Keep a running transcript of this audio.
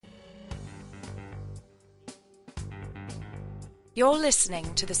You're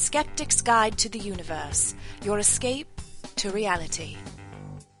listening to the Skeptics' Guide to the Universe, your escape to reality.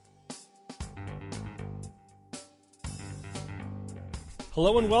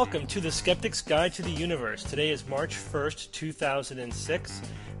 Hello and welcome to the Skeptics' Guide to the Universe. Today is March 1st, 2006.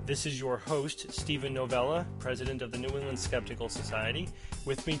 This is your host, Stephen Novella, President of the New England Skeptical Society.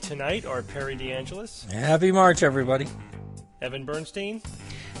 With me tonight are Perry DeAngelis. Happy March, everybody. Evan Bernstein.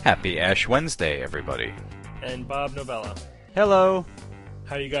 Happy Ash Wednesday, everybody. And Bob Novella. Hello.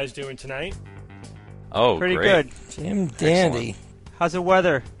 How are you guys doing tonight? Oh, Pretty great. good. Jim Dandy. How's the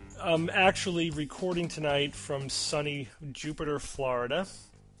weather? I'm actually recording tonight from sunny Jupiter, Florida.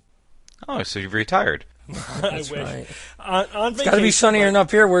 Oh, so you've retired. I wish. Right. On It's vacation, got to be sunnier but than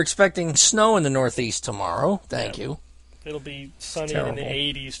up here. We're expecting snow in the Northeast tomorrow. Thank you. It'll be sunny in the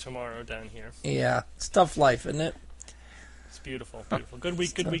 80s tomorrow down here. Yeah, it's tough life, isn't it? It's beautiful, beautiful. Good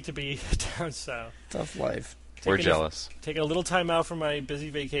week to be down south. Tough life. We're jealous. Taking a little time out from my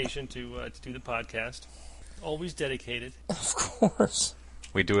busy vacation to do the podcast. Always dedicated. Of course.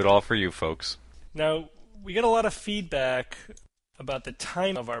 We do it all for you, folks. Now, we get a lot of feedback about the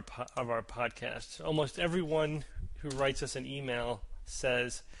time of our podcast. Almost everyone who writes us an email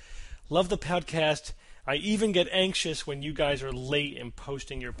says, "Love the podcast. I even get anxious when you guys are late in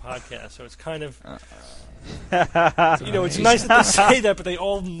posting your podcast." So it's kind of, it's nice that they say that, but they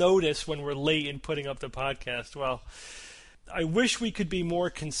all notice when we're late in putting up the podcast. Well, I wish we could be more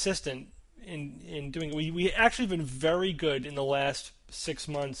consistent in doing it. We actually have been very good in the last 6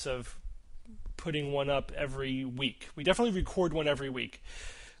 months of putting one up every week. We definitely record one every week.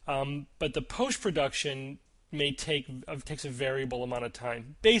 But the post-production takes a variable amount of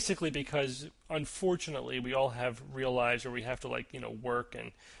time, basically because, unfortunately, we all have real lives where we have to, work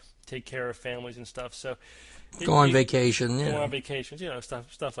and take care of families and stuff. So Go on vacation. Go on vacations,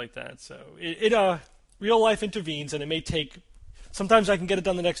 stuff like that. So real life intervenes, and it may take. Sometimes I can get it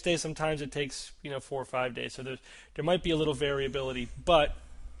done the next day. Sometimes it takes 4 or 5 days. So there might be a little variability, but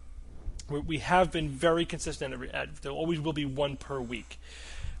we have been very consistent. There always will be one per week.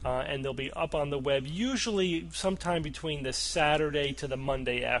 And they'll be up on the web usually sometime between the Saturday to the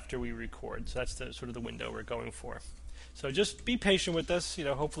Monday after we record. So that's the sort of the window we're going for. So just be patient with us.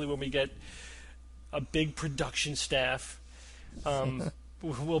 Hopefully when we get a big production staff,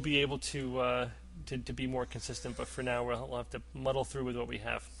 we'll be able to be more consistent. But for now, we'll have to muddle through with what we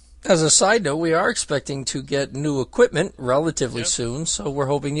have. As a side note, we are expecting to get new equipment relatively soon, so we're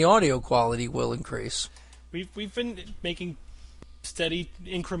hoping the audio quality will increase. We've been making steady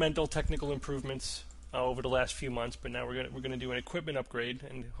incremental technical improvements over the last few months, but now we're going to do an equipment upgrade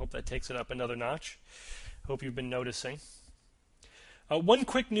and hope that takes it up another notch. Hope you've been noticing. One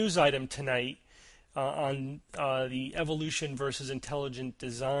quick news item tonight on the evolution versus intelligent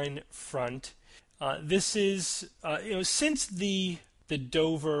design front. This is since the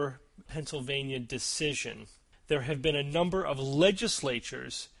Dover, Pennsylvania decision, there have been a number of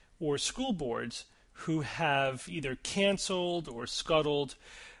legislatures or school boards who have either canceled or scuttled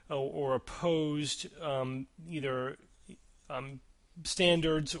or opposed either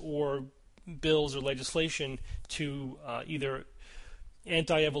standards or bills or legislation to either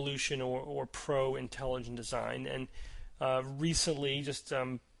anti-evolution or pro-intelligent design. And recently, just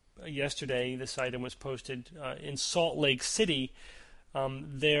yesterday, this item was posted in Salt Lake City.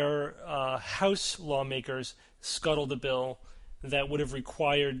 Their House lawmakers scuttled a bill that would have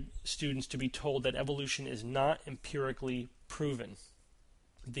required students to be told that evolution is not empirically proven.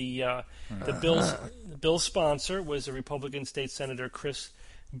 The bill's sponsor was a Republican State Senator Chris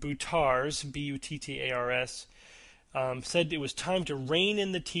Buttars, B-U-T-T-A-R-S, said it was time to rein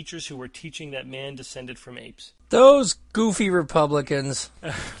in the teachers who were teaching that man descended from apes. Those goofy Republicans.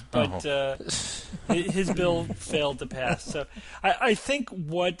 But his bill failed to pass. So I think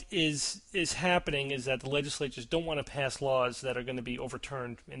what is happening is that the legislatures don't want to pass laws that are going to be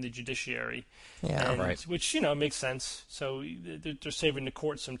overturned in the judiciary. Yeah, right. Which, makes sense. So they're saving the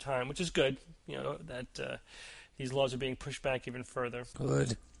courts some time, which is good, that these laws are being pushed back even further.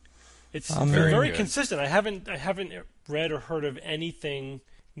 Good. It's very good. consistent. I haven't read or heard of anything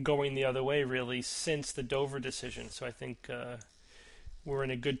going the other way, really, since the Dover decision. So I think we're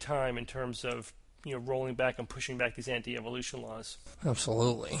in a good time in terms of rolling back and pushing back these anti-evolution laws.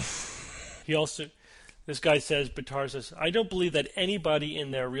 Absolutely. This guy says, Batar says, "I don't believe that anybody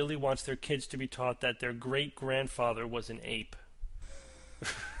in there really wants their kids to be taught that their great-grandfather was an ape."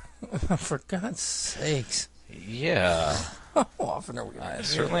 For God's sakes. Yeah. How often are we going to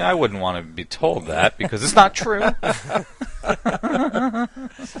Certainly I wouldn't want to be told that because it's not true.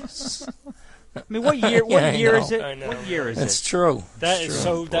 I mean, what year? What I year know. is it? I know. What year is It's it? true. That It's is true.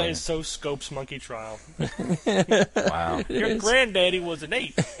 so. That is so. Scopes monkey trial. Wow. Your granddaddy was an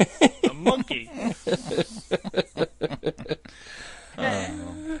ape, a monkey. And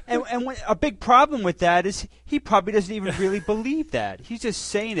a big problem with that is he probably doesn't even really believe that. He's just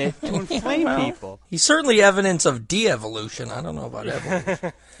saying it to inflame well, people. He's certainly evidence of de-evolution. I don't know about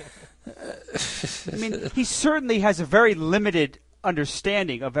evolution. I mean, he certainly has a very limited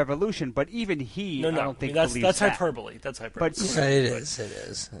understanding of evolution, but even he, No, I no. don't think that's believes that. hyperbole. That's hyperbole. But Yeah, it is. It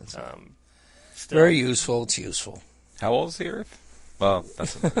is. It's Still, very useful. It's useful. How old is the Earth? Well,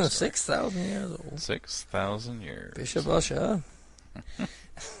 that's another story. 6,000 years old. 6,000 years. Bishop Usher.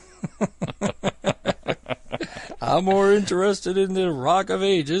 I'm more interested in the Rock of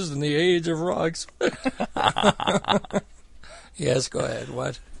Ages than the Age of Rocks. Yes, go ahead.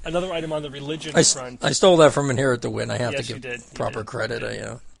 What? Another item on the religion I front. stole that from Inherit the Win. I have Yes, to you give did. You proper did. credit. You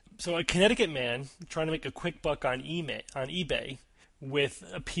did. So a Connecticut man trying to make a quick buck on eBay with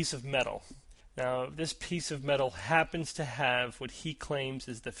a piece of metal. Now, this piece of metal happens to have what he claims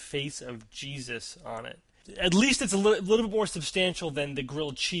is the face of Jesus on it. At least it's a little bit more substantial than the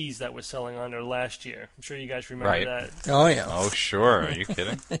grilled cheese that was selling on there last year. I'm sure you guys remember Right. that. Oh, yeah. Oh, sure. Are you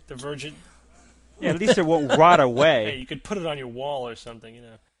kidding? The Virgin. yeah, at least it won't rot Hey, away. you could put it on your wall or something, you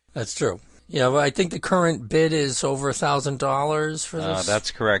know. That's true. Yeah, well, I think the current bid is over $1,000 for this. That's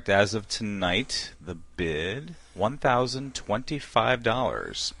correct. As of tonight, the bid,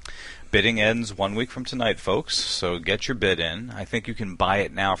 $1,025. Bidding ends 1 week from tonight, folks, so get your bid in. I think you can buy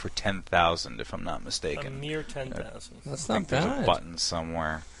it now for $10,000, if I'm not A mistaken. mere 10,000. That's I not think there's a bad. button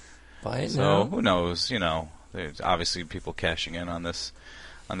somewhere. Buy it So now. who knows? You know, there's obviously people cashing in on this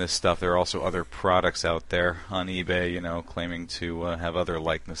stuff. There are also other products out there on eBay, you know, claiming to have other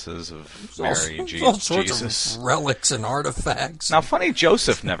likenesses of Mary, all sorts Jesus. of relics and artifacts. Now, funny,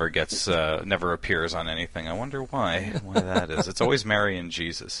 Joseph never appears on anything. I wonder why that is. It's always Mary and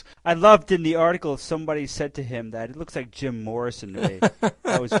Jesus. I loved in the article somebody said to him that it looks like Jim Morrison to me.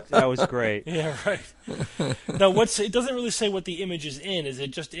 That was great. Yeah, right. Now, it doesn't really say what the image is in. Is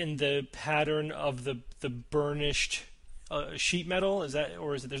it just in the pattern of the burnished sheet metal? Is that,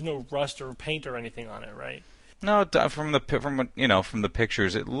 or is it? There's no rust or paint or anything on it, right? No, from the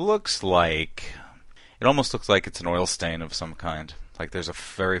pictures, it almost looks like it's an oil stain of some kind. Like there's a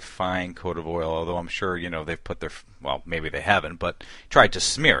very fine coat of oil, although I'm sure, they've put maybe they haven't, but tried to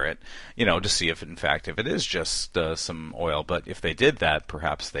smear it, to see if it is just some oil. But if they did that,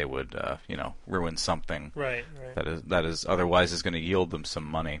 perhaps they would, ruin something. Right. That is otherwise is going to yield them some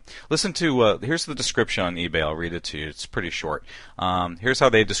money. Listen to here's the description on eBay. I'll read it to you. It's pretty short. Here's how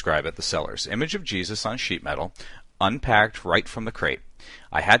they describe it. The sellers: image of Jesus on sheet metal, unpacked right from the crate.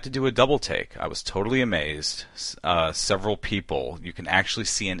 I had to do a double take. I was totally amazed. Several people, you can actually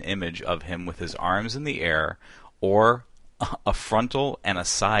see an image of him with his arms in the air, or a frontal and a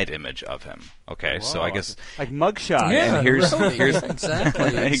side image of him. Okay, Whoa, so I guess like mugshot. Yeah, and here's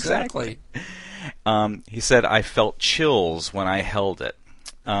exactly. Exactly. He said, I felt chills when I held it.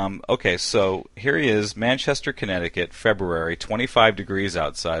 Okay, so here he is, Manchester, Connecticut, February, 25 degrees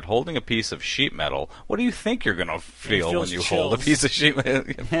outside, holding a piece of sheet metal. What do you think you're going to feel when you hold a piece of sheet metal?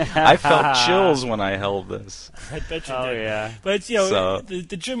 I felt chills when I held this. I bet you Oh, did. yeah. But, So-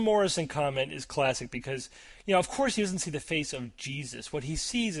 the Jim Morrison comment is classic because, of course he doesn't see the face of Jesus. What he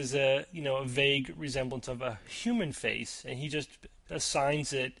sees is a vague resemblance of a human face, and he just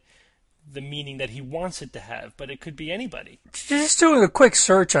assigns it the meaning that he wants it to have, but it could be anybody. Just doing a quick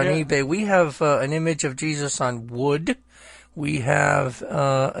search on Yeah. eBay, we have an image of Jesus on wood. We have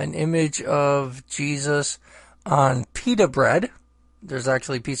an image of Jesus on pita bread. There's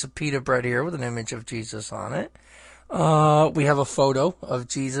actually a piece of pita bread here with an image of Jesus on it. We have a photo of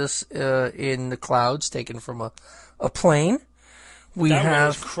Jesus in the clouds taken from a plane. We That one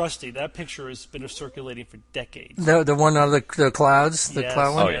is have crusty. That picture has been circulating for decades. the one on the clouds, the Yes,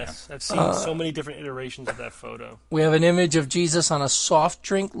 cloud one. Oh, yeah. yes. I've seen so many different iterations of that photo. We have an image of Jesus on a soft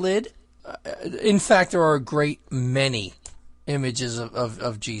drink lid. In fact, there are a great many images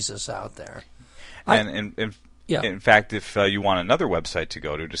of Jesus out there. In fact, if you want another website to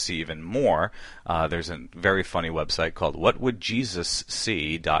go to see even more, there's a very funny website called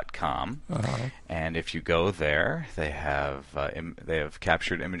whatwouldjesussee.com. And if you go there, they have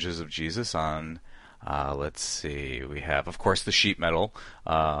captured images of Jesus on, let's see, we have, of course, the sheet metal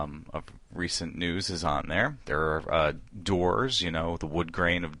of recent news is on there. There are doors, the wood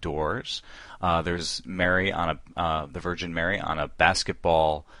grain of doors. There's Mary the Virgin Mary on a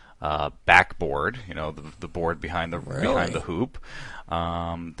basketball backboard, the board behind the Really? hoop.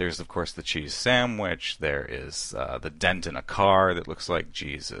 There's of course the cheese sandwich. There is the dent in a car that looks like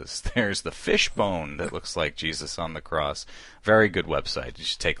Jesus. There's the fishbone that looks like Jesus on the cross. Very good website. You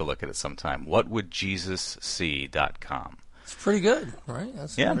should take a look at it sometime. WhatWouldJesusSee.com. It's pretty good, right?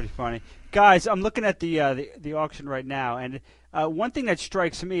 That's Pretty funny. Guys, I'm looking at the auction right now, and one thing that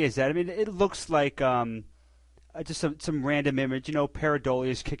strikes me is that, it looks like just some random image, pareidolia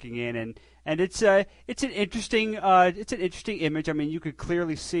is kicking in, and it's an interesting image. You could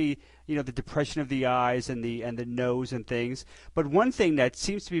clearly see, the depression of the eyes and the nose and things. But one thing that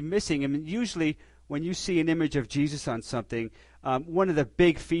seems to be missing, usually when you see an image of Jesus on something, one of the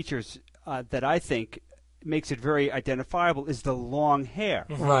big features that I think makes it very identifiable is the long hair.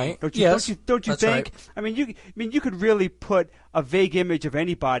 right. Don't you? Yes, Don't you that's think? right. You could really put a vague image of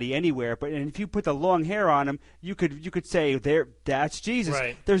anybody anywhere, and if you put the long hair on him, you could say that's Jesus.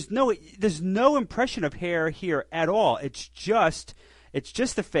 Right. There's no impression of hair here at all. It's just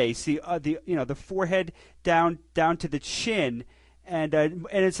the face, the forehead down to the chin. And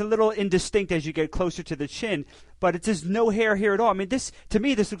it's a little indistinct as you get closer to the chin, but there's no hair here at all. This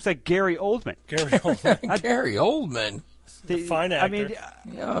looks like Gary Oldman. Gary Oldman. Gary Oldman. Fine actor.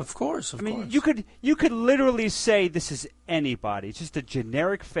 Yeah, of course. Course. You could literally say this is anybody. It's just a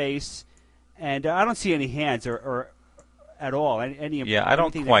generic face, and I don't see any hands or at all. Any I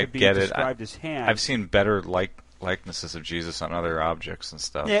don't quite get it. Described as hands. I've seen better likenesses of Jesus on other objects and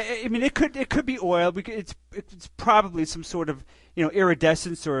stuff. Yeah, it could be oil. It's probably some sort of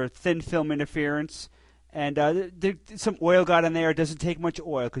iridescence or thin film interference, and some oil got in there. It doesn't take much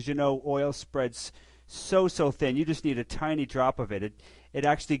oil because oil spreads so thin. You just need a tiny drop of it. It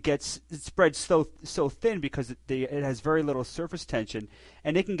actually spreads so thin because it has very little surface tension,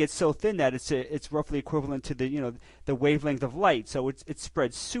 and it can get so thin that it's roughly equivalent to the wavelength of light. So it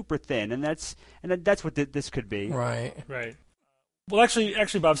spreads super thin, and that's what this could be. Right. Well, actually,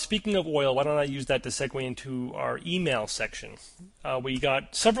 Bob, speaking of oil, why don't I use that to segue into our email section? We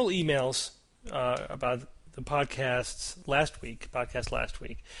got several emails about the podcast last week.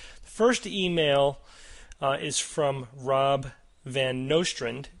 The first email is from Rob Van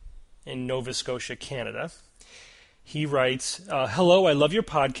Nostrand in Nova Scotia, Canada. He writes, hello, I love your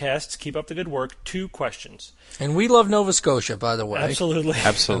podcasts. Keep up the good work. 2 questions. And we love Nova Scotia, by the way. Absolutely.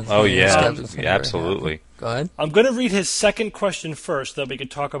 Oh, yeah. Absolutely. Go ahead. I'm going to read his second question first, though we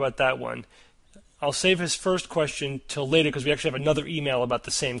could talk about that one. I'll save his first question till later because we actually have another email about the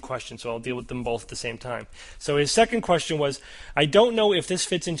same question, so I'll deal with them both at the same time. So his second question was, I don't know if this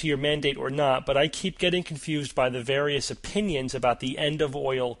fits into your mandate or not, but I keep getting confused by the various opinions about the end of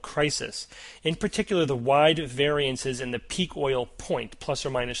oil crisis. In particular, the wide variances in the peak oil point, plus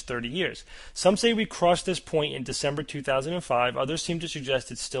or minus 30 years. Some say we crossed this point in December 2005. Others seem to suggest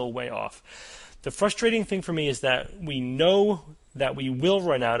it's still way off. The frustrating thing for me is that we know that we will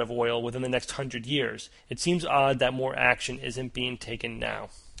run out of oil within the next 100 years. It seems odd that more action isn't being taken now.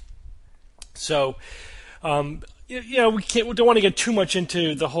 So, we don't want to get too much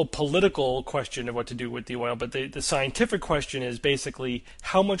into the whole political question of what to do with the oil, but the scientific question is basically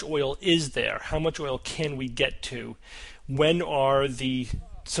how much oil is there? How much oil can we get to? When are the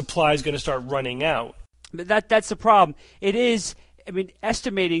supplies going to start running out? That's the problem. It is.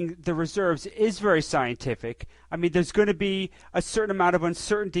 Estimating the reserves is very scientific. There's going to be a certain amount of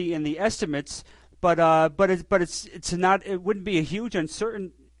uncertainty in the estimates, but it's not. It wouldn't be a huge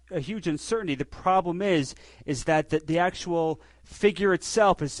uncertainty. The problem is that the actual figure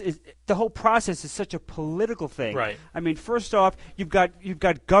itself is the whole process is such a political thing. Right. First off, you've got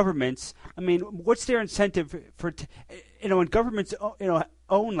governments. What's their incentive for? When governments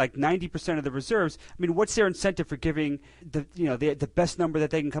own like 90% of the reserves, what's their incentive for giving the best number that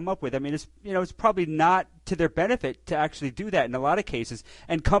they can come up with? It's probably not to their benefit to actually do that in a lot of cases.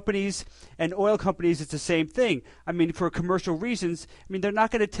 And companies and oil companies, it's the same thing. For commercial reasons, they're not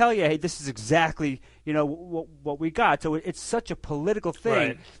going to tell you, hey, this is exactly what we got. So it's such a political thing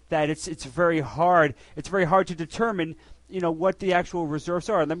Right. that it's very hard. It's very hard to determine what the actual reserves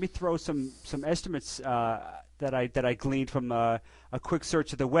are. Let me throw some estimates that I gleaned from a quick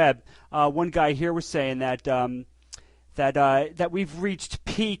search of the web. One guy here was saying that we've reached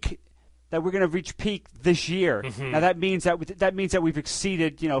peak. That we're going to reach peak this year. Mm-hmm. Now that means that we've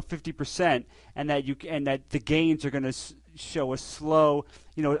exceeded 50%, and that the gains are going to show a slow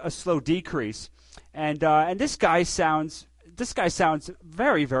decrease. And this guy sounds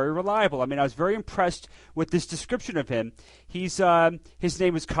very, very reliable. I was very impressed with this description of him. He's his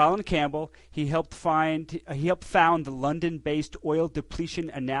name is Colin Campbell. He helped found the London-based Oil Depletion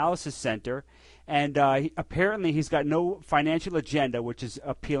Analysis Center, and apparently he's got no financial agenda, which is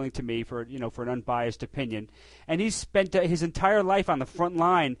appealing to me for an unbiased opinion. And he's spent his entire life on the front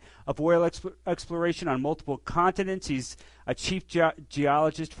line of oil exploration on multiple continents. He's a chief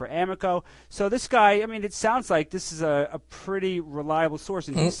geologist for Amoco. So this guy, I mean, it sounds like this is a pretty reliable source,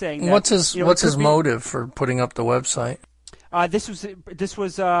 and he's saying that, what's his motive for putting up the website? This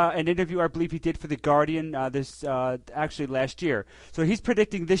was an interview I believe he did for The Guardian actually last year. So he's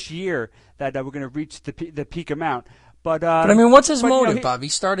predicting this year that we're going to reach the peak amount. But I mean, what's his motive, Bob? He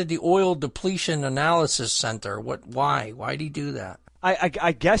started the Oil Depletion Analysis Center. Why? Why'd he do that?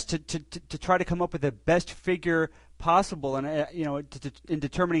 I guess to try to come up with the best figure possible, and in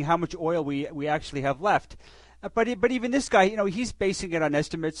determining how much oil we actually have left. But even this guy, he's basing it on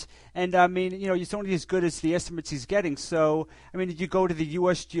estimates, and I mean, it's only as good as the estimates he's getting. So, I mean, you go to the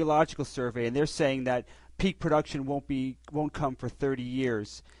U.S. Geological Survey, and they're saying that peak production won't come for 30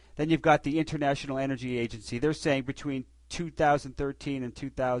 years. Then you've got the International Energy Agency. They're saying between 2013 and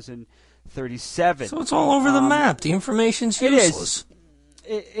 2037. So it's all over the map. The information's useless.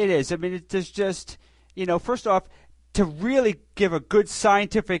 It is. I mean, there's just, first off, to really give a good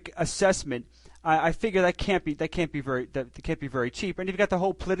scientific assessment, I figure that can't be very cheap, and you've got the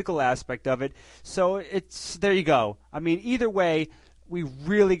whole political aspect of it. So there you go. I mean, either way, we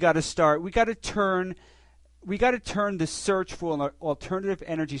really got to start. We got to turn the search for an alternative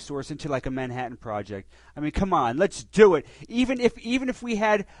energy source into like a Manhattan Project. I mean, come on, let's do it. Even if we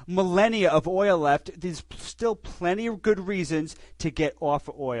had millennia of oil left, there's still plenty of good reasons to get off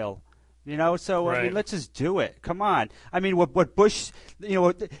of oil. So right. I mean, let's just do it. Come on. I mean, what Bush,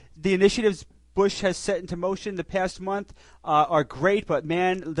 the initiatives Bush has set into motion the past month are great, but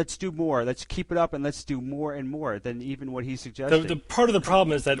man, let's do more. Let's keep it up, and let's do more and more than even what he suggested. The part of the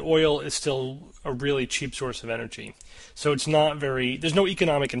problem is that oil is still a really cheap source of energy, so it's not there's no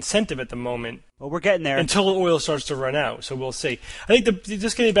economic incentive at the moment. Well, we're getting there until oil starts to run out. So we'll see. I think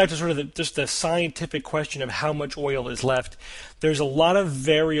just getting back to sort of just the scientific question of how much oil is left. There's a lot of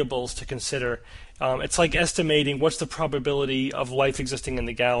variables to consider. It's like estimating what's the probability of life existing in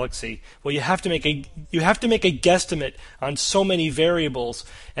the galaxy. Well, you have to make a guesstimate on so many variables,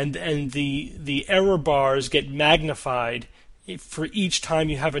 and the error bars get magnified for each time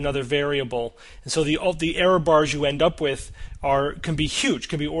you have another variable, and so the error bars you end up with can be huge,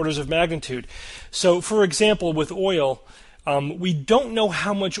 can be orders of magnitude. So, for example, with oil, we don't know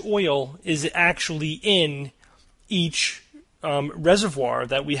how much oil is actually in each reservoir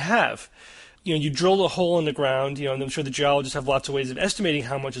that we have. You drill a hole in the ground, and I'm sure the geologists have lots of ways of estimating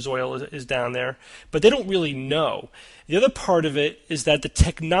how much oil is down there, but they don't really know. The other part of it is that the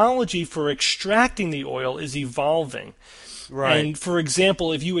technology for extracting the oil is evolving. Right. And, for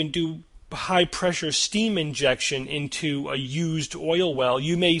example, if you do high-pressure steam injection into a used oil well,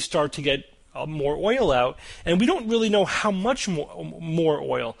 you may start to get more oil out, and we don't really know how much more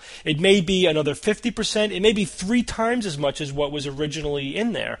oil. It may be another 50%. It may be 3 times as much as what was originally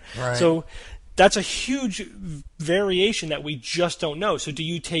in there. Right. So that's a huge variation that we just don't know. So do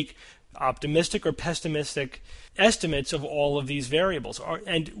you take optimistic or pessimistic estimates of all of these variables?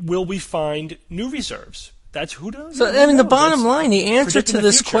 And will we find new reserves? That's who knows. So, I mean, the bottom line, the answer to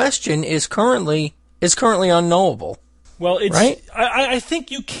this question is currently unknowable. Well, right? I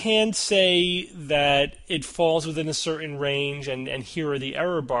think you can say that it falls within a certain range, and here are the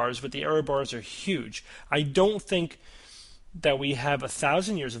error bars, but the error bars are huge. I don't think that we have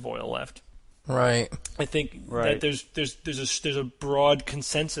 1,000 years of oil left. Right. I think that there's a broad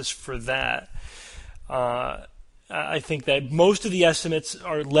consensus for that. I think that most of the estimates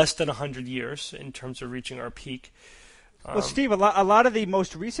are less than 100 years in terms of reaching our peak. Well, Steve, a lot of the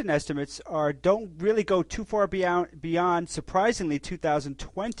most recent estimates don't really go too far beyond surprisingly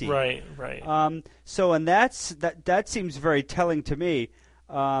 2020. Right. So, and that seems very telling to me,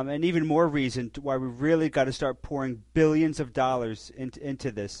 and even more reason why we really got to start pouring billions of dollars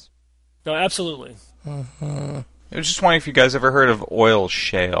into this. No, absolutely. Mm-hmm. I was just wondering if you guys ever heard of oil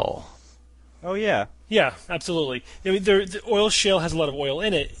shale. Oh yeah. Yeah, absolutely. I mean, the oil shale has a lot of oil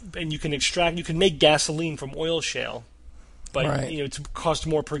in it, and you can make gasoline from oil shale. But right. It costs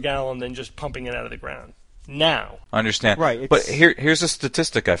more per gallon than just pumping it out of the ground. Now. I understand. Right. But here's a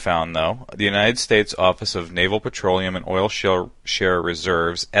statistic I found, though. The United States Office of Naval Petroleum and Oil Shale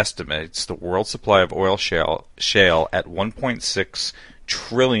Reserves estimates the world supply of oil shale at 1.6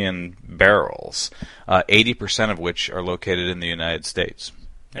 trillion barrels, 80% of which are located in the United States.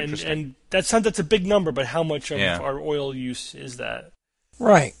 And that's a big number, but how much of our oil use is that?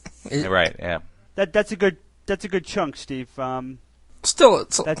 Right. Right. Yeah. That's a good that's a good chunk, Steve. Still,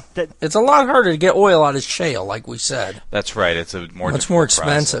 it's a lot harder to get oil out of shale, like we said. That's right. It's a much more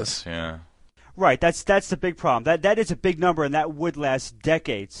expensive. Process. Yeah. Right. That's the big problem. That is a big number, and that would last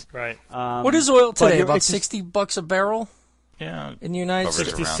decades. Right. What is oil today? About $60 a barrel? Yeah. In the United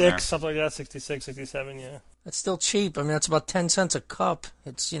States? 66, something like that. 66, 67, yeah. That's still cheap. I mean, that's about 10 cents a cup.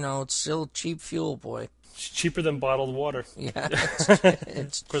 It's, it's still cheap fuel, boy. It's cheaper than bottled water. Yeah.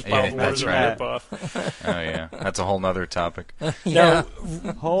 Of course, bottled water's a rip-off. Oh, yeah. That's a whole nother topic. Yeah.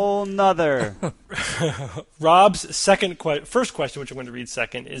 Whole nother. Rob's first question, which I'm going to read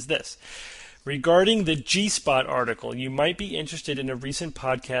second, is this. Regarding the G-Spot article, you might be interested in a recent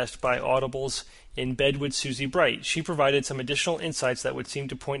podcast by Audible's In Bed with Susie Bright. She provided some additional insights that would seem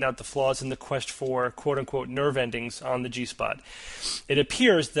to point out the flaws in the quest for quote-unquote nerve endings on the G-Spot. It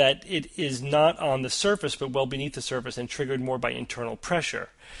appears that it is not on the surface but well beneath the surface and triggered more by internal pressure.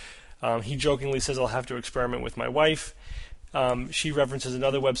 He jokingly says, I'll have to experiment with my wife. She references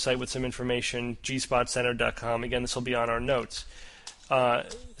another website with some information, gspotcenter.com. Again, this will be on our notes.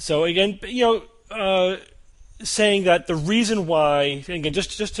 So again, saying that the reason why, again,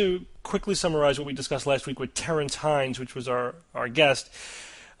 just to quickly summarize what we discussed last week with Terrence Hines, which was our guest.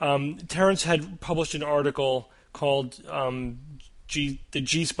 Terrence had published an article called the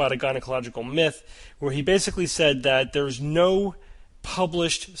G-Spot, a Gynecological Myth, where he basically said that there's no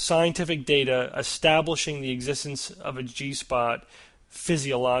published scientific data establishing the existence of a G-Spot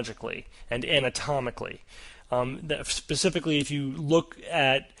physiologically and anatomically. Specifically, if you look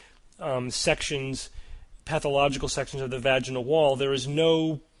at pathological sections of the vaginal wall, there is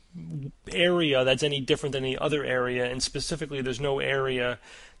no area that's any different than any other area, and specifically there's no area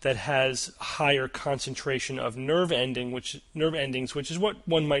that has higher concentration of nerve endings, which is what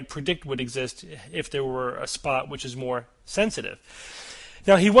one might predict would exist if there were a spot which is more sensitive.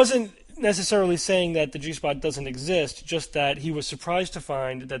 Now, he wasn't necessarily saying that the G-spot doesn't exist, just that he was surprised to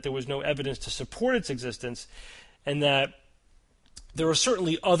find that there was no evidence to support its existence, and that there are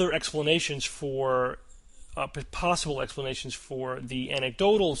certainly other explanations for possible explanations for the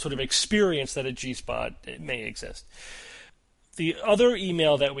anecdotal sort of experience that a G-spot may exist. The other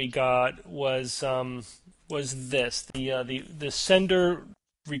email that we got was this. The sender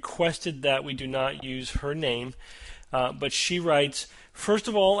requested that we do not use her name, but she writes, first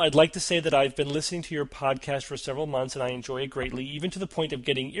of all, I'd like to say that I've been listening to your podcast for several months and I enjoy it greatly, even to the point of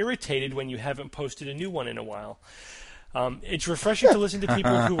getting irritated when you haven't posted a new one in a while. It's refreshing to listen to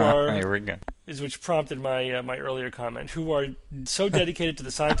people who are, which prompted my earlier comment, who are so dedicated to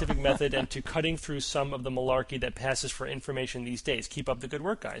the scientific method and to cutting through some of the malarkey that passes for information these days. Keep up the good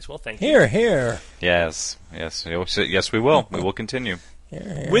work, guys. Well, thank you. Hear, hear. Yes, we will. We will continue.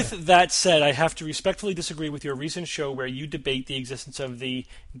 Hear. With that said, I have to respectfully disagree with your recent show where you debate the existence of the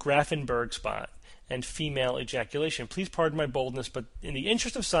Grafenberg spot and female ejaculation. Please pardon my boldness, but in the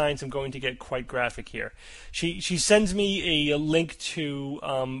interest of science, I'm going to get quite graphic here. She sends me a link to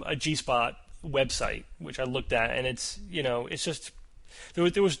a G-spot website, which I looked at, and it's just there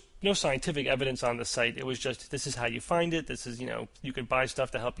was no scientific evidence on the site. It was just, this is how you find it. This is, you can buy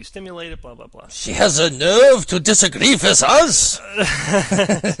stuff to help you stimulate it, blah, blah, blah. She has a nerve to disagree with us.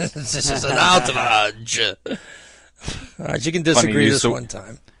 This is an outrage. All right, you can disagree this one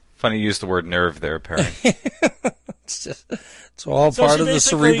time. Funny you used the word nerve there, Perry. It's all part of the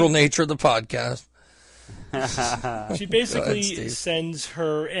cerebral nature of the podcast. She basically sends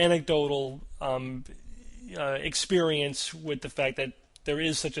her anecdotal experience with the fact that there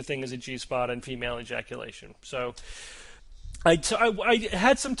is such a thing as a G-spot and female ejaculation. So I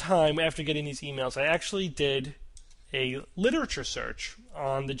had some time after getting these emails. I actually did a literature search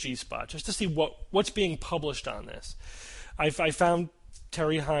on the G-spot just to see what's being published on this. I found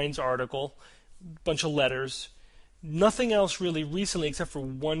Terry Hines' article, a bunch of letters, nothing else really recently except for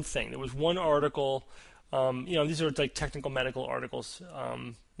one thing. There was one article, these are like technical medical articles,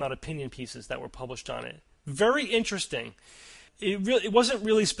 not opinion pieces that were published on it. Very interesting. It wasn't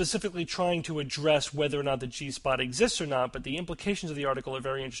really specifically trying to address whether or not the G-spot exists or not, but the implications of the article are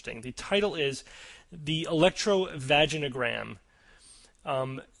very interesting. The title is The Electrovaginogram,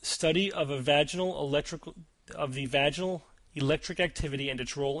 Study of the Vaginal Electric Activity and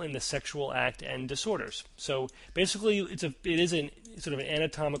its Role in the Sexual Act and Disorders. So basically, it is sort of an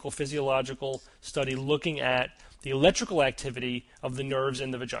anatomical, physiological study looking at the electrical activity of the nerves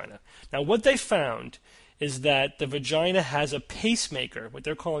in the vagina. Now, what they found is that the vagina has a pacemaker, what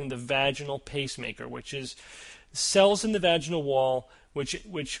they're calling the vaginal pacemaker, which is cells in the vaginal wall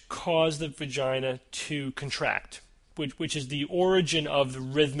which cause the vagina to contract, which is the origin of the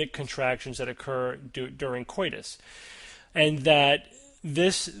rhythmic contractions that occur during coitus. And that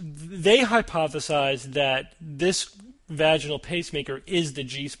they hypothesize that this vaginal pacemaker is the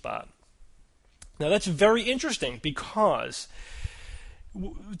G-spot. Now that's very interesting because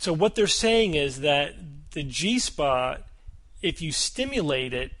so what they're saying is that the G-spot, if you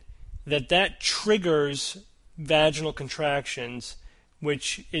stimulate it, that triggers vaginal contractions,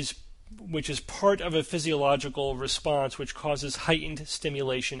 which is part of a physiological response which causes heightened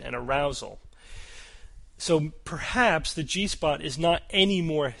stimulation and arousal. So perhaps the G-spot is not any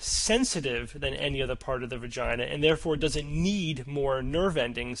more sensitive than any other part of the vagina and therefore doesn't need more nerve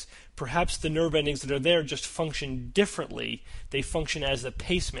endings. Perhaps the nerve endings that are there just function differently. They function as the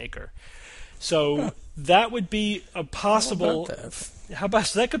pacemaker. So that would be a possible...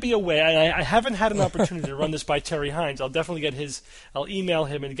 So that could be a way. I haven't had an opportunity to run this by Terry Hines. I'll definitely get I'll email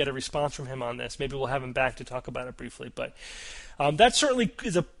him and get a response from him on this. Maybe we'll have him back to talk about it briefly. But that certainly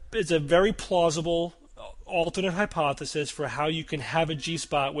is a very plausible alternate hypothesis for how you can have a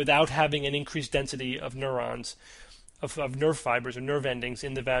G-spot without having an increased density of neurons, of nerve fibers or nerve endings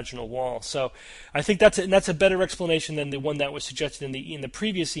in the vaginal wall. So I think that's a better explanation than the one that was suggested in the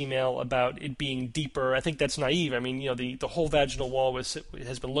previous email about it being deeper. I think that's naive. I mean, the whole vaginal wall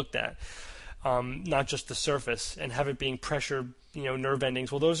has been looked at, not just the surface, and have it being pressure, nerve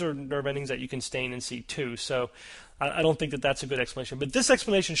endings. Well, those are nerve endings that you can stain and see too. So I don't think that that's a good explanation. But this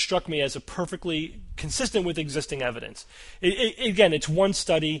explanation struck me as a perfectly consistent with existing evidence. Again, it's one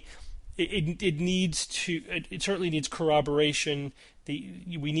study. It certainly needs corroboration.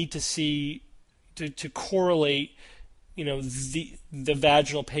 We need to see to correlate, the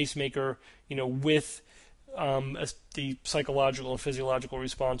vaginal pacemaker, with the psychological and physiological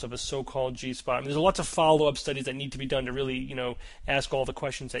response of a so-called G-spot. I mean, there's lots of follow-up studies that need to be done to really, ask all the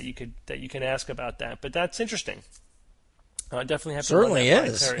questions that you can ask about that. But that's interesting. I definitely have to certainly run that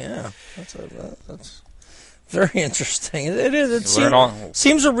is. by Terry. Yeah, that's very interesting. It is. It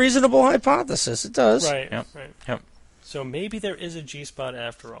seems a reasonable hypothesis. It does. Right. Yep. Right. Yep. So maybe there is a G-spot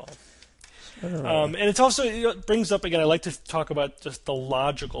after all. And it's also it brings up again. I like to talk about just the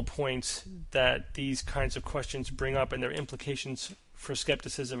logical points that these kinds of questions bring up and their implications for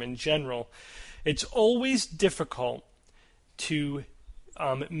skepticism in general. It's always difficult to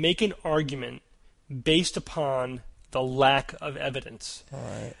make an argument based upon the lack of evidence. All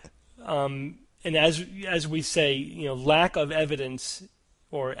right. And as we say, lack of evidence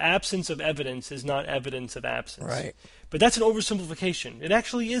or absence of evidence is not evidence of absence. Right. But that's an oversimplification. It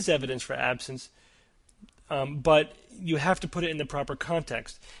actually is evidence for absence, but you have to put it in the proper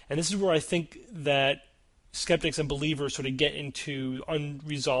context. And this is where I think that skeptics and believers sort of get into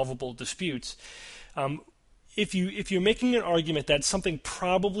unresolvable disputes. If you're making an argument that something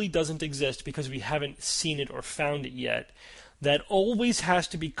probably doesn't exist because we haven't seen it or found it yet, that always has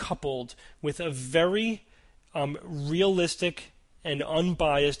to be coupled with a very realistic and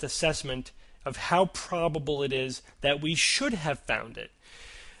unbiased assessment of how probable it is that we should have found it.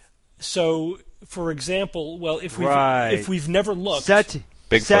 So, for example, if we've never looked...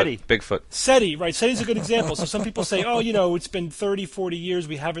 Bigfoot. SETI, right. SETI's a good example. So some people say, it's been 30, 40 years,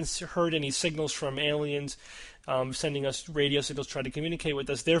 we haven't heard any signals from aliens sending us radio signals trying to communicate with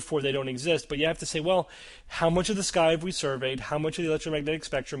us, therefore they don't exist. But you have to say, how much of the sky have we surveyed? How much of the electromagnetic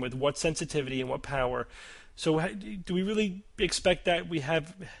spectrum with what sensitivity and what power? So do we really expect that we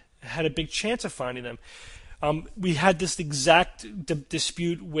have had a big chance of finding them? We had this exact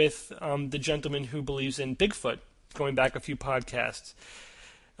dispute with the gentleman who believes in Bigfoot, going back a few podcasts.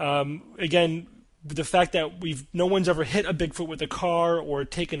 Again, the fact that no one's ever hit a Bigfoot with a car or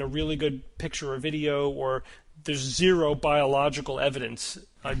taken a really good picture or video, or there's zero biological evidence,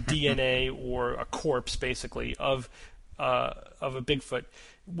 DNA or a corpse, basically, of a Bigfoot,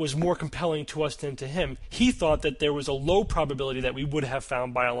 was more compelling to us than to him. He thought that there was a low probability that we would have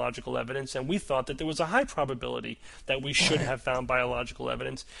found biological evidence, and we thought that there was a high probability that we should have found biological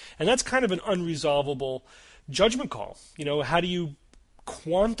evidence. And that's kind of an unresolvable judgment call. How do you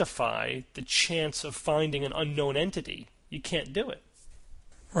quantify the chance of finding an unknown entity? You can't do it.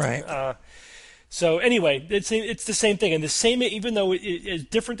 Right. So anyway, it's the same thing, and the same, even though as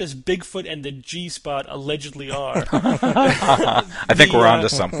different as Bigfoot and the G-spot allegedly are. I think we're onto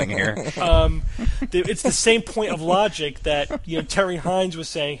something here. It's the same point of logic that Terry Hines was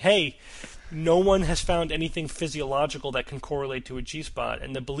saying. Hey, no one has found anything physiological that can correlate to a G-spot,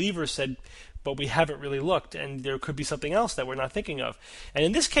 and the believer said, but we haven't really looked, and there could be something else that we're not thinking of. And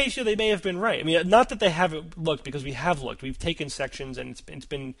in this case, they may have been right. I mean, not that they haven't looked, because we have looked. We've taken sections, and it's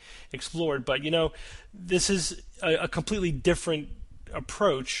been explored. But, this is a completely different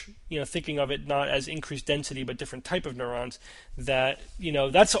approach, thinking of it not as increased density but different type of neurons, that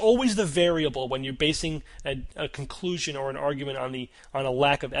that's always the variable when you're basing a conclusion or an argument on a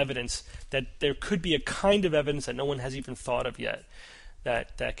lack of evidence, that there could be a kind of evidence that no one has even thought of yet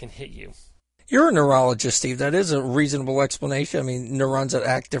that can hit you. You're a neurologist, Steve. That is a reasonable explanation. I mean, neurons that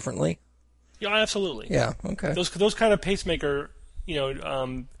act differently. Yeah, absolutely. Yeah. Okay. Those kind of pacemaker,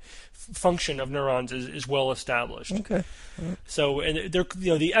 function of neurons is well established. Okay. Right. So, and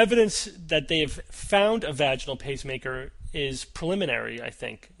the evidence that they have found a vaginal pacemaker is preliminary, I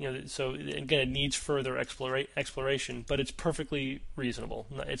think. So again, it needs further exploration, but it's perfectly reasonable.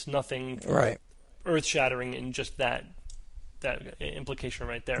 It's nothing earth-shattering in just that implication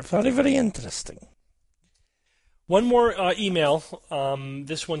right there. Very, very interesting. One more email.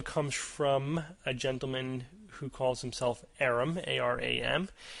 This one comes from a gentleman who calls himself Aram, A-R-A-M.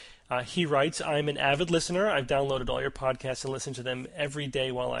 He writes, I'm an avid listener. I've downloaded all your podcasts and listen to them every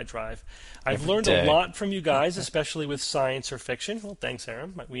day while I drive. I've learned a lot from you guys, especially with science or fiction. Well, thanks,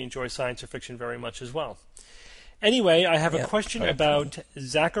 Aram. We enjoy science or fiction very much as well. Anyway, I have a question about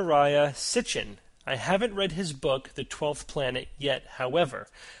Zecharia Sitchin. I haven't read his book, The 12th Planet, yet. However,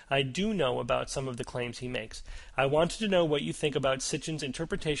 I do know about some of the claims he makes. I wanted to know what you think about Sitchin's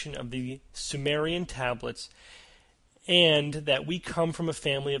interpretation of the Sumerian tablets, and that we come from a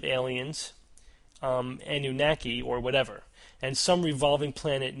family of aliens, Anunnaki or whatever, and some revolving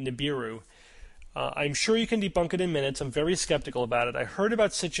planet Nibiru. I'm sure you can debunk it in minutes. I'm very skeptical about it. I heard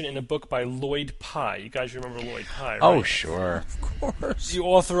about Sitchin in a book by Lloyd Pye. You guys remember Lloyd Pye, right? Oh, sure. Of course. The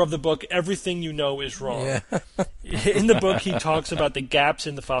author of the book, Everything You Know Is Wrong. Yeah. In the book, he talks about the gaps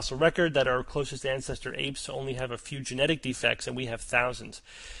in the fossil record, that our closest ancestor apes only have a few genetic defects and we have thousands.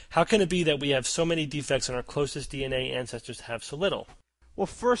 How can it be that we have so many defects and our closest DNA ancestors have so little? Well,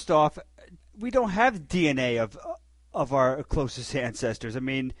 first off, we don't have DNA of our closest ancestors. I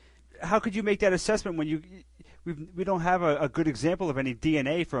mean, how could you make that assessment when we don't have a good example of any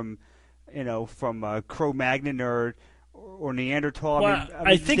DNA from Cro-Magnon or Neanderthal? Well,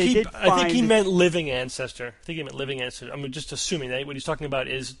 I think he meant living ancestor. I think he meant living ancestor. I'm just assuming that what he's talking about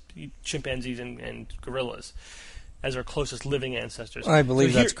is chimpanzees and gorillas as our closest living ancestors. I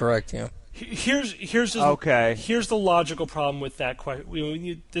believe that's correct. Yeah. Here's the logical problem with that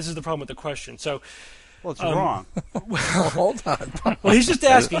question. This is the problem with the question. So. Well, it's wrong. Hold on. Well, he's just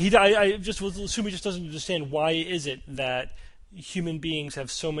asking. I just will assume he just doesn't understand why is it that human beings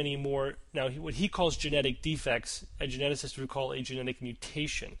have so many more. Now, what he calls genetic defects, a geneticist would call a genetic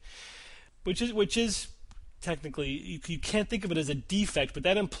mutation, which is technically you can't think of it as a defect, but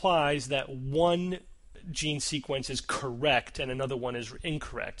that implies that one gene sequence is correct and another one is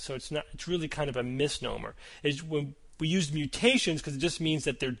incorrect. So it's really kind of a misnomer. When we use mutations because it just means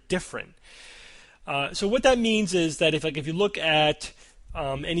that they're different. So what that means is that if you look at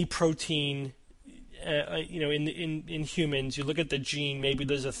any protein, in humans, you look at the gene, maybe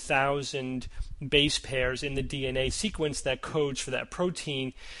there's 1,000 base pairs in the DNA sequence that codes for that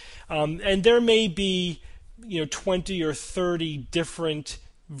protein, and there may be 20 or 30 different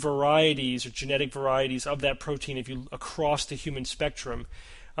varieties or genetic varieties of that protein across the human spectrum.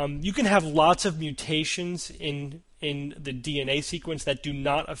 You can have lots of mutations in the DNA sequence that do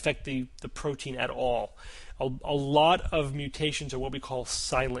not affect the protein at all. A lot of mutations are what we call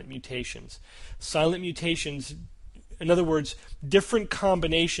silent mutations. Silent mutations, in other words, different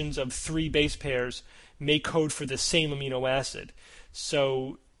combinations of 3 base pairs may code for the same amino acid.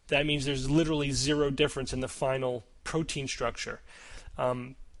 So that means there's literally zero difference in the final protein structure.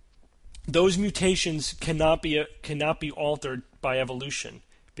 Those mutations cannot be altered by evolution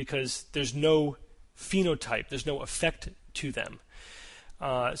because there's no phenotype, there's no effect to them.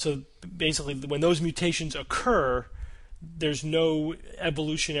 So basically, when those mutations occur, there's no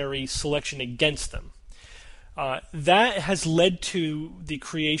evolutionary selection against them. That has led to the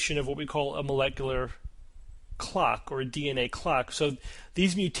creation of what we call a molecular clock or a DNA clock. So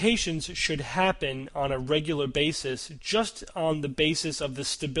these mutations should happen on a regular basis, just on the basis of the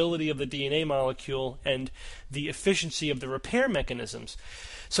stability of the DNA molecule and the efficiency of the repair mechanisms.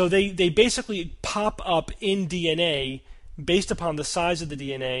 So they basically pop up in DNA based upon the size of the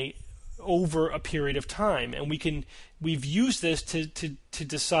DNA over a period of time, and we've used this to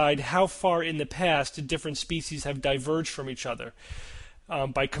decide how far in the past different species have diverged from each other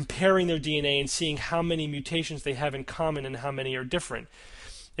by comparing their DNA and seeing how many mutations they have in common and how many are different.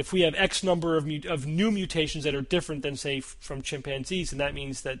 If we have X number of new mutations that are different than, say, from chimpanzees, and that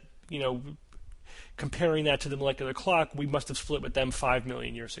means that, comparing that to the molecular clock, we must have split with them 5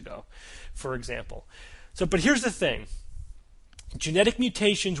 million years ago, for example. But here's the thing. Genetic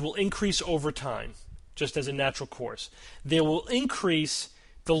mutations will increase over time. just as a natural course. They will increase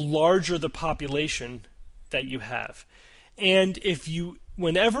the larger the population that you have. And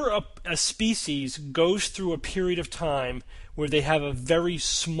whenever a species goes through a period of time where they have a very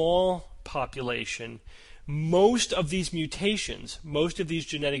small population, most of these mutations, most of these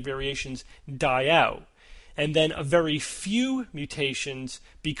genetic variations die out. And then a very few mutations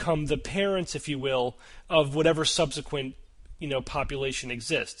become the parents, if you will, of whatever subsequent, population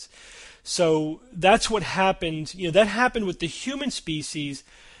exists. So that's what happened. That happened with the human species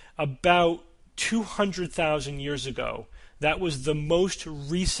about 200,000 years ago. That was the most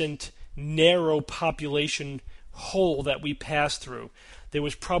recent narrow population hole that we passed through. There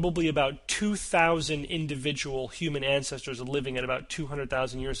was probably about 2,000 individual human ancestors living at about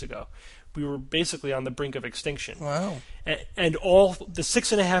 200,000 years ago. We were basically on the brink of extinction. Wow. And all the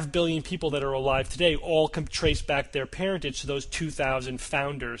 6.5 billion people that are alive today all can trace back their parentage to those 2,000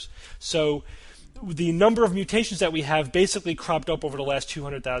 founders. So the number of mutations that we have basically cropped up over the last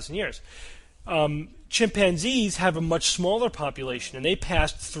 200,000 years. Chimpanzees have a much smaller population, and they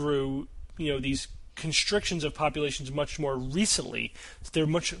passed through these constrictions of populations much more recently. They're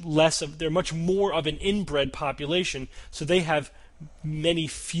much more of an inbred population, so they have many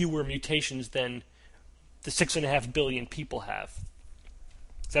fewer mutations than the 6.5 billion people have.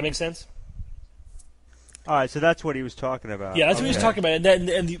 Does that make sense? All right, so that's what he was talking about. Yeah, that's what he was talking about,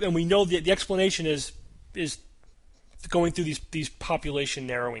 and we know the explanation is going through these population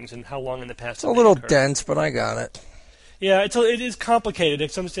narrowings and how long in the past. It's a little dense, but I got it. Yeah, it is complicated.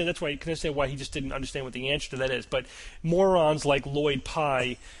 That's why you can understand why he just didn't understand what the answer to that is. But morons like Lloyd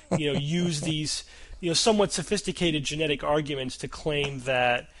Pye, use these somewhat sophisticated genetic arguments to claim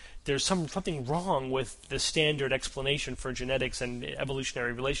that there's something wrong with the standard explanation for genetics and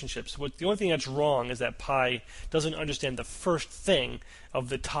evolutionary relationships. The only thing that's wrong is that Pye doesn't understand the first thing of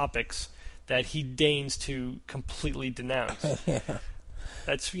the topics that he deigns to completely denounce.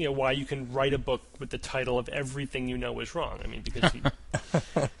 That's why you can write a book with the title of "Everything You Know Is Wrong." I mean, because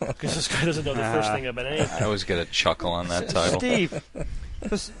this guy doesn't know the first thing about anything. I always get a chuckle on that title. Steve,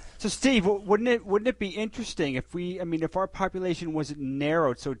 so Steve, wouldn't it be interesting if our population wasn't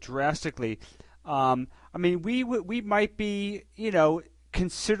narrowed so drastically? We might be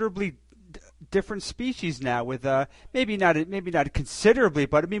considerably different species now with maybe not considerably,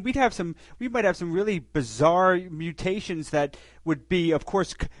 but we might have some really bizarre mutations that would be, of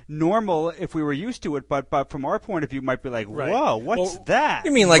course, normal if we were used to it, but from our point of view might be like, whoa, what's that?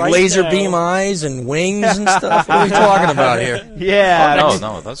 You mean like laser beam eyes and wings and stuff? What are we talking about here? Yeah.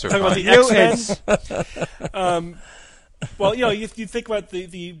 No, those are talking about the X-Men. Well, you think about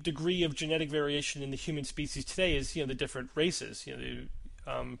the degree of genetic variation in the human species today is the different races.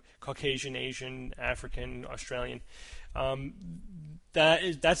 Caucasian, Asian, African, Australian.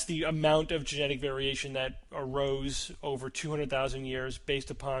 That's the amount of genetic variation that arose over 200,000 years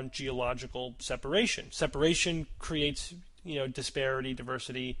based upon geological separation. Separation creates disparity,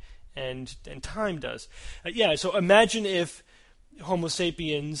 diversity, and time does. So imagine if Homo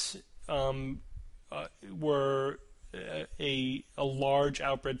sapiens were a large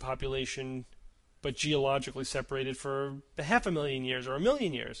outbred population, but geologically separated for 500,000 years or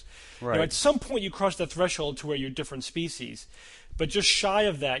 1,000,000 years. Right. At some point, you cross that threshold to where you're different species, but just shy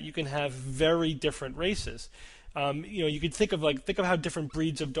of that, you can have very different races. You could think of how different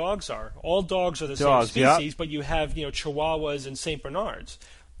breeds of dogs are. All dogs are the same species, but you have Chihuahuas and Saint Bernards.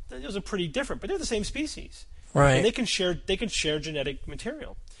 Those are pretty different, but they're the same species. Right. And they can share genetic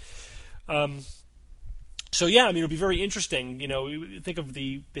material. So it'll be very interesting. Think of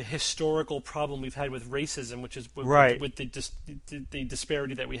the historical problem we've had with racism, which is with the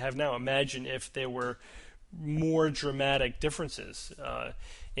disparity that we have now. Imagine if there were more dramatic differences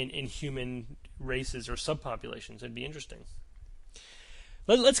in human races or subpopulations. It'd be interesting.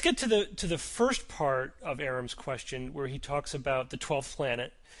 Let's get to the first part of Aram's question, where he talks about the 12th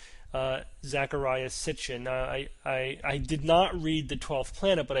planet. Zecharia Sitchin. I did not read the 12th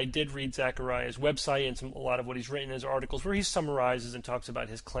planet, but I did read Zechariah's website and a lot of what he's written in his articles, where he summarizes and talks about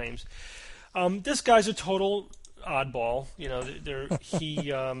his claims. This guy's a total oddball.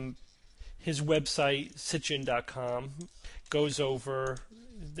 His website Sitchin.com goes over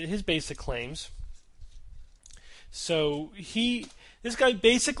his basic claims. So this guy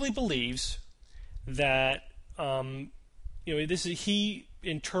basically believes that he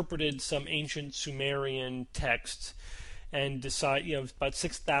interpreted some ancient Sumerian texts and about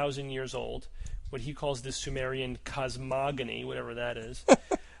 6,000 years old, what he calls the Sumerian cosmogony, whatever that is.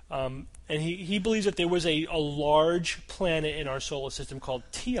 And he believes that there was a large planet in our solar system called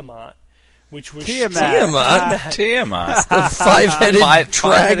Tiamat, which was Tiamat. The five-headed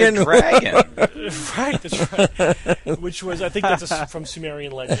dragon. Right, that's right. Which was, I think that's from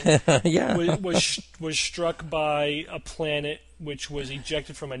Sumerian legend. Yeah. Was struck by a planet which was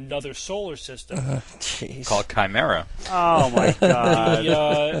ejected from another solar system. Jeez. Called Chimera. Oh my God!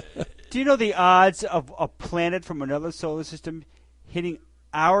 The, Do you know the odds of a planet from another solar system hitting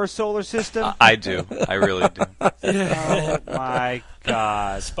our solar system? I do. I really do. Oh my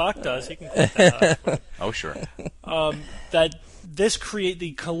God! Spock does. He can point that out. Oh, sure. That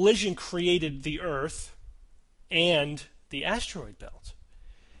the collision created the Earth and the asteroid belt,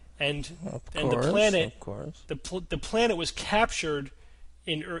 and the planet. Of course. The planet was captured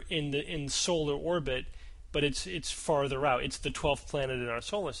in solar orbit, but it's farther out. It's the 12th planet in our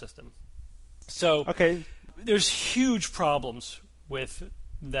solar system. So Okay. there's huge problems with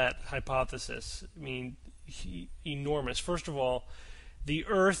that hypothesis. I mean, enormous. First of all, the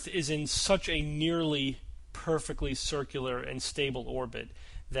Earth is in such a nearly perfectly circular and stable orbit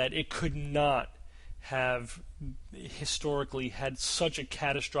that it could not have historically had such a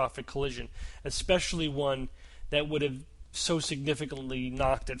catastrophic collision, especially one that would have so significantly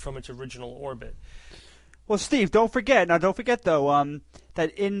knocked it from its original orbit. Well, Steve, don't forget. Now, don't forget though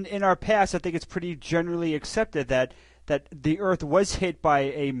that in our past, I think it's pretty generally accepted that the Earth was hit by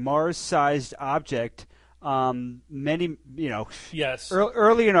a Mars-sized object. Yes.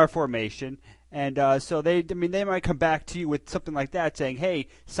 Early in our formation. And so they might come back to you with something like that, saying, "Hey,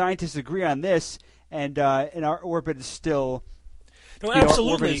 scientists agree on this, and our orbit is still, No, our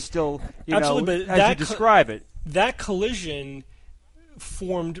absolutely, orbit is still, absolutely. But as you describe it." That collision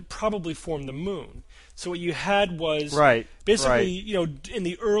probably formed the moon. So what you had was basically, in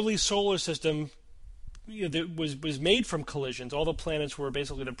the early solar system, that was made from collisions. All the planets were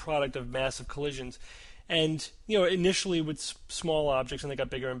basically the product of massive collisions, and initially with small objects, and they got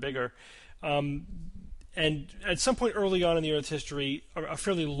bigger and bigger. And at some point early on in the Earth's history, a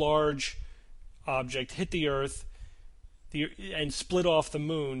fairly large object hit the Earth and split off the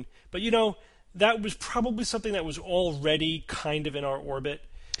moon. But that was probably something that was already kind of in our orbit.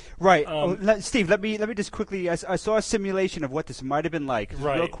 Right, Steve. Let me just quickly. I saw a simulation of what this might have been like.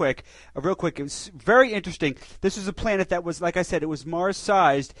 Right. Real quick. It was very interesting. This was a planet that was, like I said, it was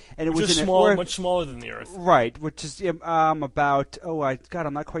Mars-sized, and it was just in much smaller than the Earth. Right, which is about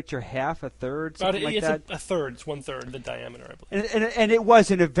I'm not quite sure, half, a third, something like that. A third. It's 1/3 the diameter, I believe. And it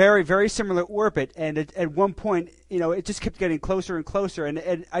was in a very, very similar orbit. And at one point, it just kept getting closer and closer.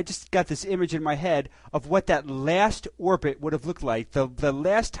 And I just got this image in my head of what that last orbit would have looked like. The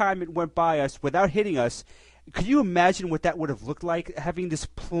last time it went by us without hitting us. Could you imagine what that would have looked like? Having this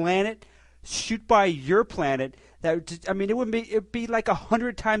planet shoot by your planet. It'd be like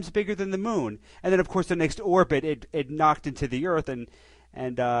 100 times bigger than the moon. And then, of course, the next orbit, it knocked into the Earth, and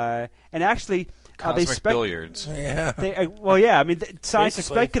actually, Cosmic billiards. Yeah. Basically. Scientists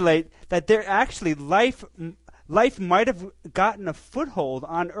speculate that there actually life might have gotten a foothold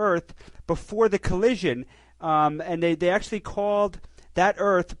on Earth before the collision, and they actually called that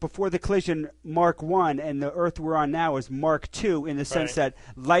Earth before the collision Mark 1, and the Earth we're on now is Mark 2, in the sense that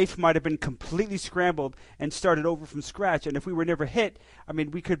life might have been completely scrambled and started over from scratch. And if we were never hit,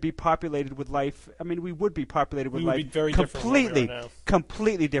 we could be populated with life. We would be populated with life. Would be very different from what we are now.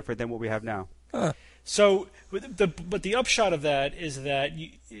 Completely different than what we have now. Huh. So, but the upshot of that is that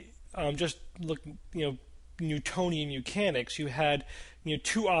just look, Newtonian mechanics. You had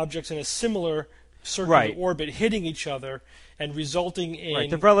two objects in a similar circular orbit hitting each other and resulting in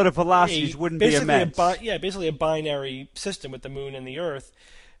the relative velocities wouldn't be immense. Basically a binary system with the moon and the Earth.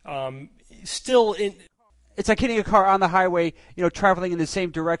 It's like hitting a car on the highway, traveling in the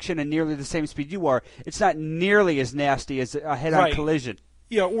same direction and nearly the same speed you are. It's not nearly as nasty as a head-on collision.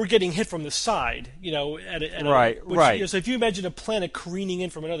 Or getting hit from the side, So if you imagine a planet careening in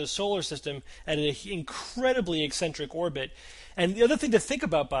from another solar system at an incredibly eccentric orbit, and the other thing to think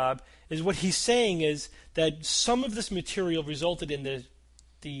about, Bob, is what he's saying is that some of this material resulted in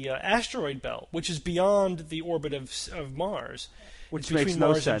the asteroid belt, which is beyond the orbit of Mars, which makes makes no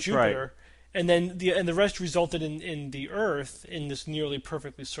Mars sense, and Jupiter. And then the rest resulted in the Earth in this nearly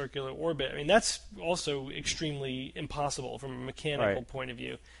perfectly circular orbit. That's also extremely impossible from a mechanical point of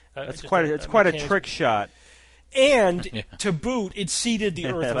view. It's quite a trick shot. And to boot, it seeded the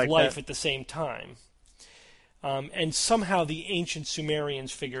Earth with life that. at the same time. And somehow the ancient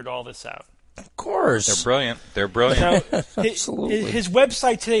Sumerians figured all this out. Of course. They're brilliant. Now, Absolutely. his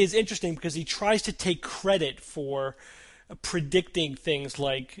website today is interesting because he tries to take credit for predicting things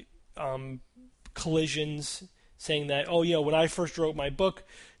like collisions, saying that, when I first wrote my book,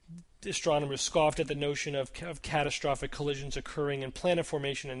 astronomers scoffed at the notion of catastrophic collisions occurring in planet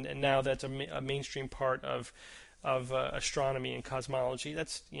formation, and now that's a mainstream part of astronomy and cosmology.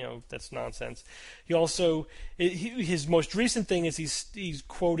 That's nonsense. He also his most recent thing is he's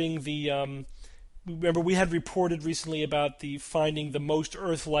quoting the. Remember, we had reported recently about the finding the most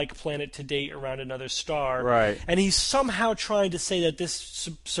Earth-like planet to date around another star. Right. And he's somehow trying to say that this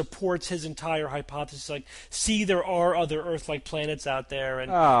supports his entire hypothesis. Like, see, there are other Earth-like planets out there. And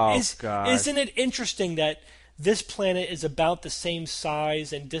God. Isn't it interesting that this planet is about the same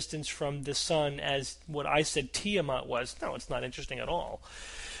size and distance from the sun as what I said Tiamat was? No, it's not interesting at all.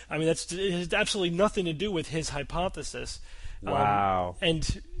 I mean, it has absolutely nothing to do with his hypothesis. Wow.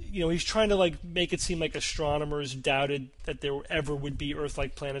 And he's trying to make it seem like astronomers doubted that there ever would be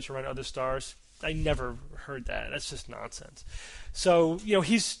Earth-like planets around other stars. I never heard that. That's just nonsense. So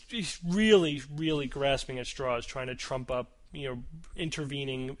he's really, really grasping at straws, trying to trump up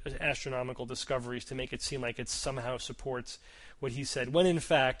intervening astronomical discoveries to make it seem like it somehow supports what he said. When in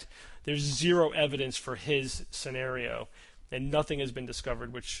fact there's zero evidence for his scenario, and nothing has been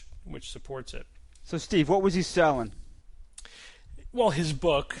discovered which supports it. So Steve, what was he selling? Well, his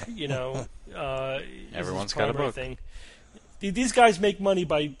book, everyone's got a book. Thing. These guys make money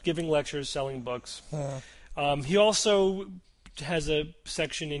by giving lectures, selling books. He also has a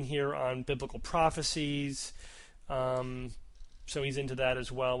section in here on biblical prophecies, so he's into that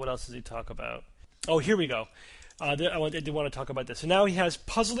as well. What else does he talk about? Oh, here we go. I did want to talk about this. So now he has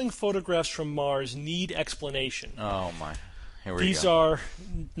puzzling photographs from Mars need explanation. Oh, my. Here we go. These are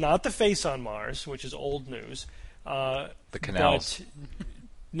not the face on Mars, which is old news. The canals.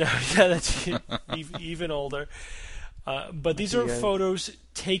 No, yeah, that's even older. But these are photos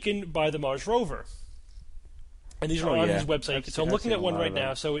taken by the Mars rover. And these are on his website. So I'm looking at one right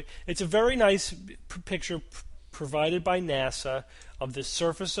now. So it's a very nice picture provided by NASA of the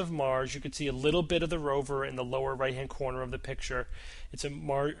surface of Mars. You can see a little bit of the rover in the lower right-hand corner of the picture. It's a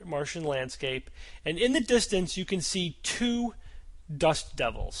Martian landscape. And in the distance, you can see two dust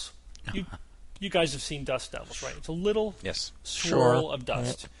devils. You guys have seen dust devils, right? It's a little swirl of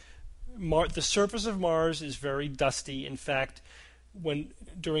dust. Yep. The surface of Mars is very dusty. In fact,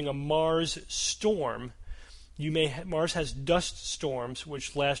 during a Mars storm, Mars has dust storms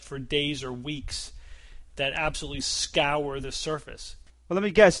which last for days or weeks that absolutely scour the surface. Well, let me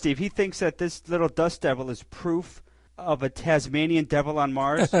guess, Steve. He thinks that this little dust devil is proof of a Tasmanian devil on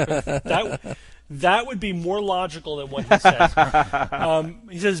Mars? That would be more logical than what he says.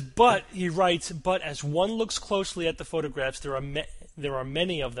 He says, he writes, but as one looks closely at the photographs, there are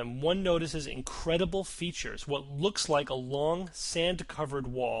many of them. One notices incredible features. What looks like a long sand-covered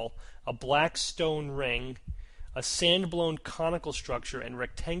wall, a black stone ring, a sand-blown conical structure, and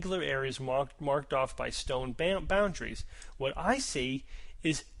rectangular areas marked off by stone boundaries. What I see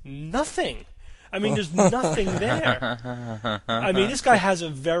is nothing. I mean, there's nothing there. I mean, this guy has a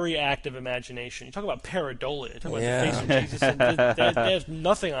very active imagination. You talk about pareidolia. You talk about the face of Jesus. And there's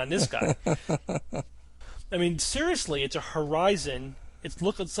nothing on this guy. I mean, seriously, it's a horizon. It's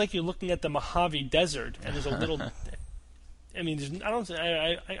like you're looking at the Mojave Desert, and there's a little. I mean,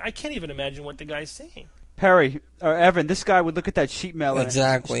 I can't even imagine what the guy's saying. Perry or Evan, this guy would look at that sheet metal,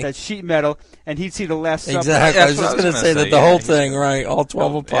 and he'd see the last. Exactly. I was just going to say that the whole thing, right? All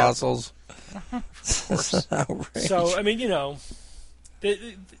 12 apostles. Of course. So I mean,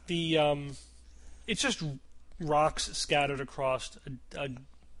 it's just rocks scattered across a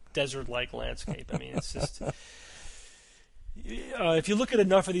desert-like landscape. I mean, it's just if you look at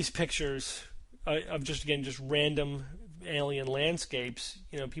enough of these pictures of just random alien landscapes,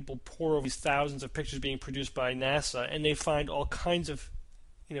 people pour over these thousands of pictures being produced by NASA, and they find all kinds of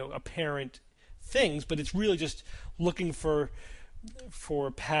apparent things, but it's really just looking for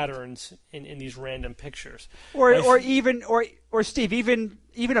patterns in these random pictures, or Steve,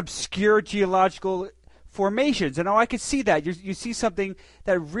 even obscure geological formations. And I could see that you see something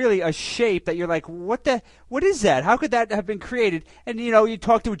that really a shape that you're like, what is that? How could that have been created? And you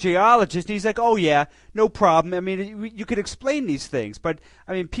talk to a geologist, and he's like, oh yeah, no problem. I mean, you could explain these things, but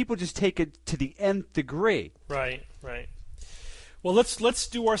I mean, people just take it to the nth degree. Right. Well, let's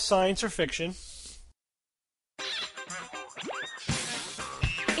do our science or fiction.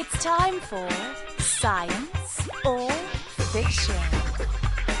 It's time for Science or Fiction.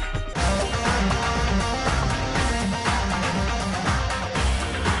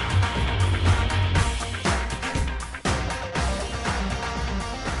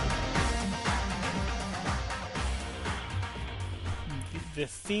 The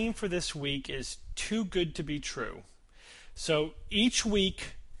theme for this week is too good to be true. So each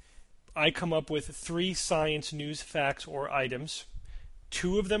week I come up with 3 science news, facts, or items.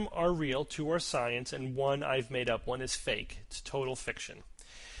 2 of them are real, 2 are science, and 1 I've made up. 1 is fake. It's total fiction.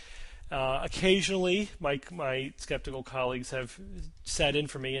 Occasionally, my skeptical colleagues have sat in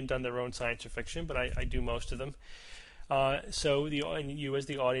for me and done their own science fiction, but I do most of them. So you as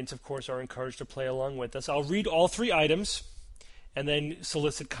the audience, of course, are encouraged to play along with us. I'll read all 3 items and then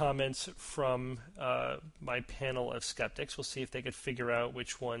solicit comments from my panel of skeptics. We'll see if they could figure out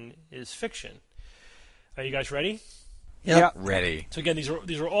which one is fiction. Are you guys ready? Yeah. Ready. So again, these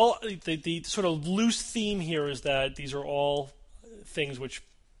are all the sort of loose theme here is that these are all things which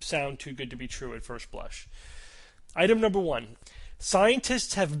sound too good to be true at first blush. Item number 1.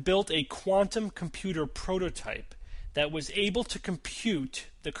 Scientists have built a quantum computer prototype that was able to compute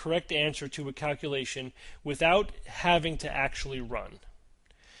the correct answer to a calculation without having to actually run.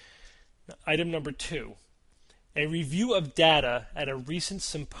 Item number 2. A review of data at a recent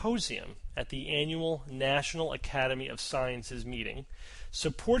symposium at the annual National Academy of Sciences meeting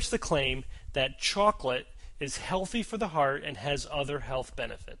supports the claim that chocolate is healthy for the heart and has other health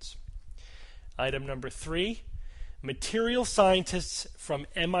benefits. Item number 3. Material scientists from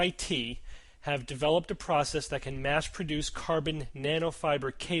MIT have developed a process that can mass-produce carbon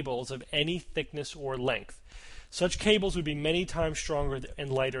nanofiber cables of any thickness or length. Such cables would be many times stronger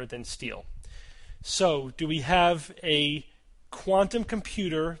and lighter than steel. So, do we have a quantum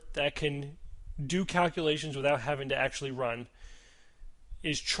computer that can do calculations without having to actually run?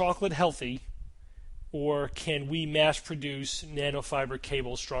 Is chocolate healthy? Or can we mass-produce nanofiber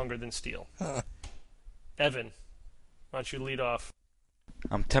cables stronger than steel? Evan, why don't you lead off?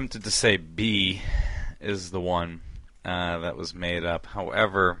 I'm tempted to say B is the one that was made up.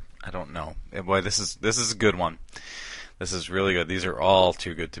 However, I don't know. Boy, this is a good one. This is really good. These are all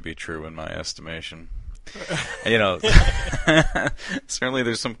too good to be true in my estimation. Certainly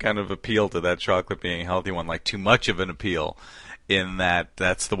there's some kind of appeal to that chocolate being a healthy one, like too much of an appeal. In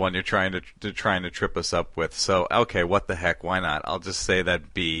that's the one you're trying to trip us up with. So okay, what the heck? Why not? I'll just say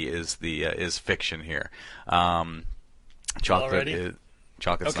that B is fiction here. Chocolate's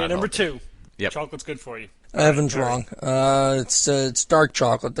okay, not number healthy. 2. Yep. Chocolate's good for you. Evan's wrong. It's dark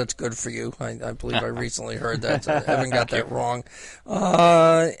chocolate that's good for you. I believe I recently heard that. Evan got that wrong.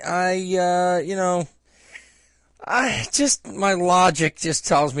 My logic just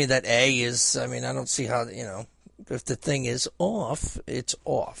tells me that A is. I mean, I don't see how if the thing is off, it's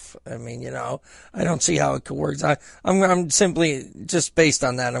off. I mean, I don't see how it could work. I'm simply just based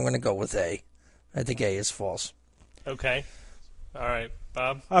on that. I'm going to go with A. I think A is false. Okay. All right,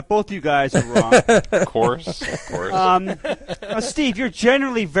 Bob. Both you guys are wrong. Of course. Steve, you're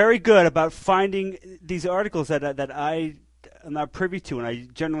generally very good about finding these articles that I'm not privy to, and I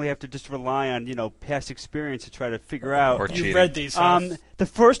generally have to just rely on past experience to try to figure out. Or You've cheating. read these. Huh? The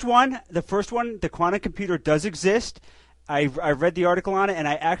first one, the quantum computer does exist. I read the article on it, and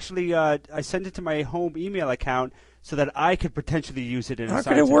I actually I sent it to my home email account so that I could potentially use it in a How science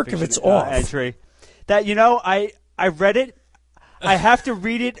could it work fiction if it's off? entry. That I read it. I have to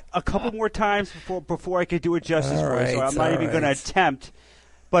read it a couple more times before I could do it justice for it. So I'm not even going to attempt.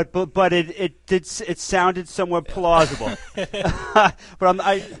 But it sounded somewhat plausible. But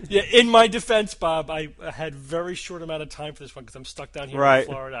in my defense, Bob, I had very short amount of time for this one because I'm stuck down here in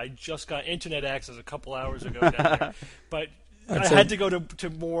Florida. I just got internet access a couple hours ago down there, but I had to go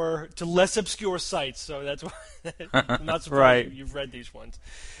to less obscure sites. So that's why I'm not surprised you've read these ones.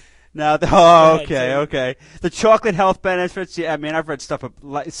 Now, okay. The chocolate health benefits. Yeah, I mean, I've read stuff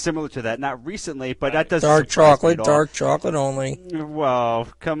similar to that, not recently, but that doesn't dark chocolate only. Well,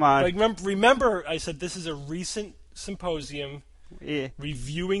 come on. Like, remember, I said this is a recent symposium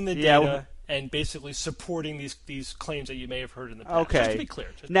reviewing the data and basically supporting these claims that you may have heard in the past. Okay. Just to be clear.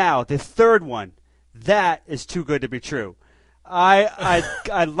 Now, the third one, that is too good to be true. I'd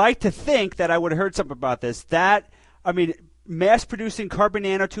like to think that I would have heard something about this. Mass-producing carbon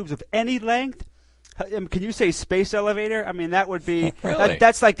nanotubes of any length. Can you say space elevator? I mean, that would be really?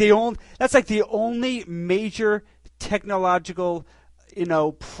 That's like the only major technological,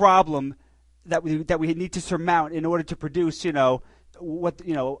 problem that we need to surmount in order to produce, a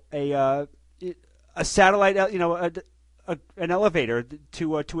satellite, an elevator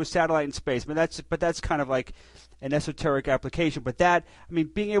to a satellite in space. But that's kind of like an esoteric application. But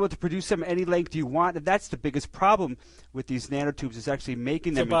being able to produce them any length you want, that's the biggest problem with these nanotubes is actually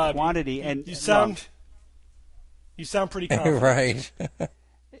making them Bob, in quantity. You sound pretty confident. Right.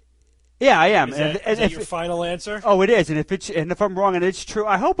 Yeah, I am. Is that your final answer? Oh, it is. And if I'm wrong and it's true,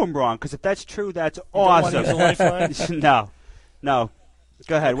 I hope I'm wrong, because if that's true, that's awesome. Don't want to use a lifeline? No.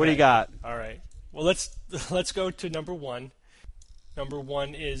 Go ahead. Okay. What do you got? All right. Well, let's go to number 1. Number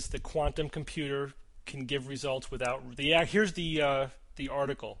 1 is the quantum computer can give results without here's the the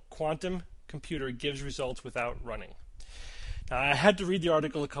article, Quantum Computer Gives Results Without Running. Now, I had to read the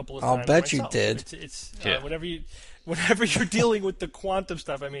article a couple of times. I'll bet myself. you did. It's whenever you're dealing with the quantum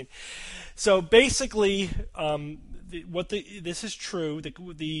stuff. I mean, so basically, this is true.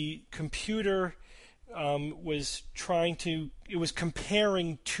 The computer was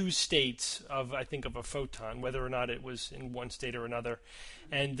comparing two states of a photon, whether or not it was in one state or another,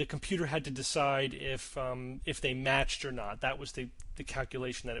 and the computer had to decide if they matched or not. That was the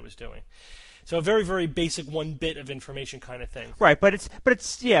calculation that it was doing. So a very, very basic one bit of information kind of thing. Right, but it's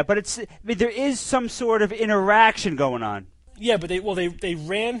I mean, there is some sort of interaction going on. Yeah, but they did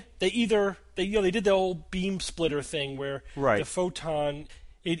the old beam splitter thing where the photon,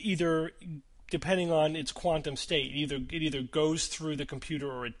 it either, depending on its quantum state, it either goes through the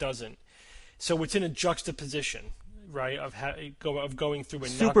computer or it doesn't. So it's in a juxtaposition, right, of going through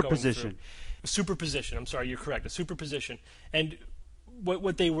and not going through. Superposition. I'm sorry, you're correct. A superposition. And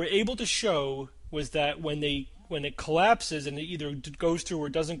what they were able to show was that when it collapses and it either goes through or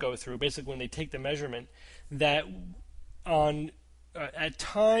doesn't go through, basically when they take the measurement, that at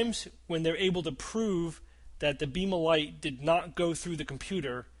times when they're able to prove that the beam of light did not go through the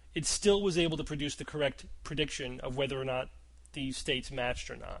computer, it still was able to produce the correct prediction of whether or not the states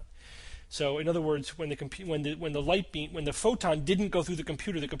matched or not. So in other words, when the photon didn't go through the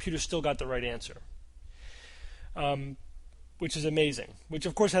computer still got the right answer. Which is amazing. Which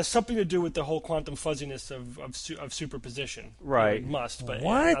of course has something to do with the whole quantum fuzziness of superposition. Right. It must, but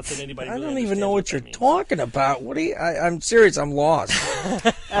what? Not that anybody I really don't even know what you're means. talking about. What do you? I'm serious. I'm lost.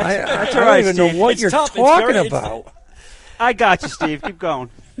 I all don't right, even know Steve. what It's you're tough. It's talking very- about. I got you, Steve. Keep going.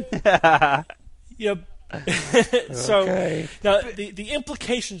 Yep. So Okay. now the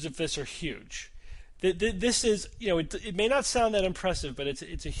implications of this are huge. This is, it may not sound that impressive, but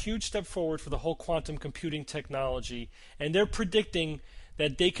it's a huge step forward for the whole quantum computing technology, and they're predicting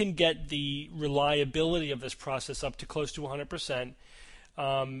that they can get the reliability of this process up to close to 100%,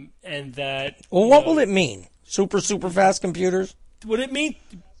 and that. Well, what will it mean? Super fast computers? What it mean?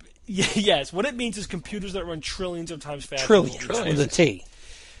 Yes, what it means is computers that run trillions of times faster. Trillions with a T.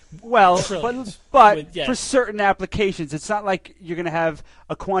 Well, Trillions. but Yes. for certain applications, it's not like you're going to have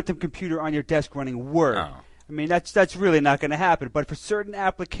a quantum computer on your desk running Word. Oh. I mean, that's really not going to happen. But for certain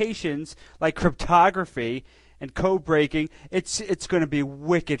applications like cryptography and code breaking, it's going to be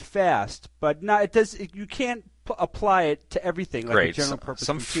wicked fast. But you can't apply it to everything like a Great. general purpose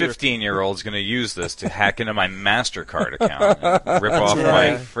Some computer. 15-year-old's going to use this to hack into my MasterCard account and rip off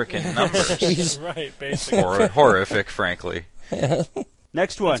my freaking numbers. Right, basically. Horrific, frankly.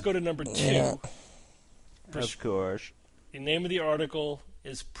 Next one. Let's go to number 2. Yeah. Of course. The name of the article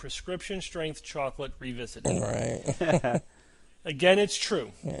is Prescription Strength Chocolate Revisited. Right. Again, it's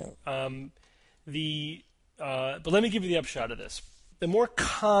true. Yeah. But let me give you the upshot of this. The more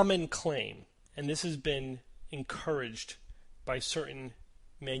common claim, and this has been encouraged by certain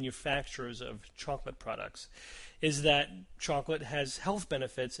manufacturers of chocolate products, is that chocolate has health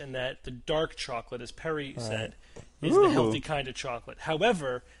benefits and that the dark chocolate, as Perry said, is the healthy kind of chocolate.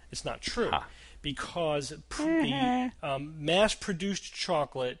 However, it's not true because the mass-produced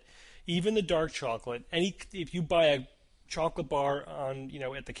chocolate, even the dark chocolate, if you buy a chocolate bar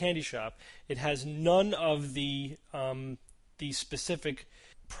at the candy shop, it has none of the specific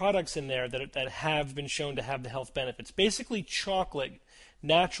products in there that have been shown to have the health benefits. Basically,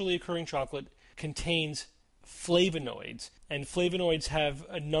 naturally occurring chocolate, contains flavonoids, and flavonoids have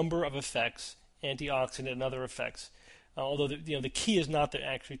a number of effects, antioxidant and other effects. Although the key is not that.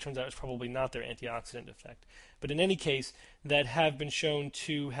 Actually, turns out it's probably not their antioxidant effect. But in any case, that have been shown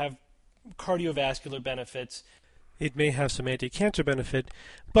to have cardiovascular benefits. It may have some anti-cancer benefit,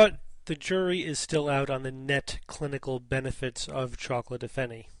 but the jury is still out on the net clinical benefits of chocolate, if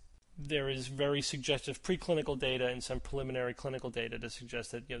any. There is very suggestive preclinical data and some preliminary clinical data to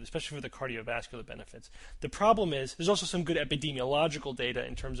suggest that, especially for the cardiovascular benefits. The problem is there's also some good epidemiological data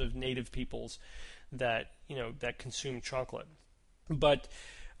in terms of native peoples that consume chocolate. But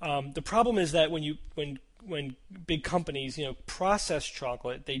the problem is that when big companies process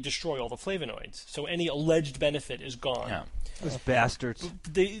chocolate, they destroy all the flavonoids. So any alleged benefit is gone. Yeah. Those bastards.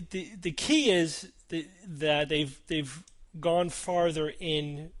 The key is that they've gone farther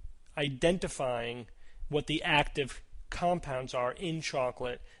in identifying what the active compounds are in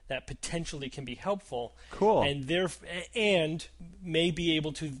chocolate that potentially can be helpful. Cool. And may be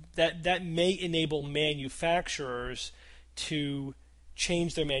able to that may enable manufacturers to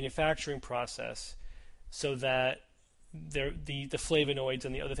change their manufacturing process so that the flavonoids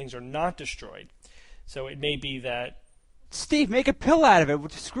and the other things are not destroyed. So it may be that. Steve, make a pill out of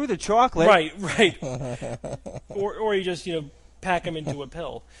it. Screw the chocolate. Right. or you just pack them into a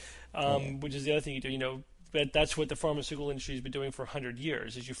pill, which is the other thing you do. But that's what the pharmaceutical industry has been doing for 100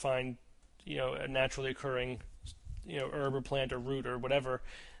 years. Is you find, a naturally occurring, herb or plant or root or whatever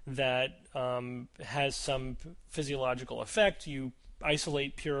that has some physiological effect. You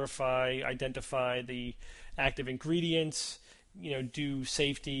isolate, purify, identify the active ingredients, do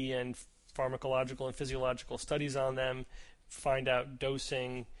safety and pharmacological and physiological studies on them, find out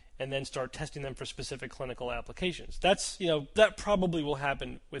dosing, and then start testing them for specific clinical applications. That's, that probably will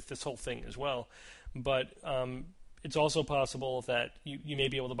happen with this whole thing as well. But it's also possible that you may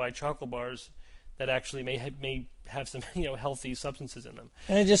be able to buy chocolate bars that actually may have some healthy substances in them.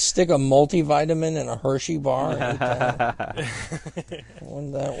 And I just stick a multivitamin in a Hershey bar and eat that.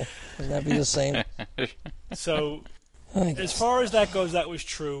 Wouldn't that be the same? So as far as that goes, that was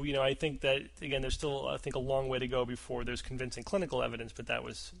true. I think that, again, there's still, a long way to go before there's convincing clinical evidence, but that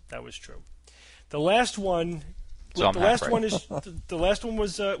was true. The last one, the last one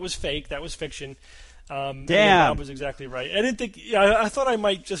was fake. That was fiction. Damn. Bob was exactly right. I didn't think. I thought I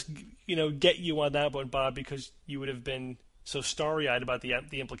might just get you on that one, Bob, because you would have been so starry-eyed about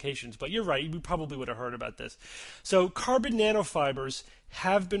the implications. But you're right. You probably would have heard about this. So carbon nanofibers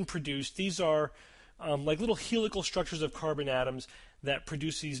have been produced. These are like little helical structures of carbon atoms that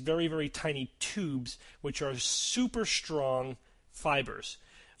produce these very, very tiny tubes, which are super strong fibers.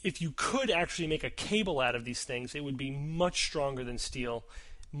 If you could actually make a cable out of these things, it would be much stronger than steel,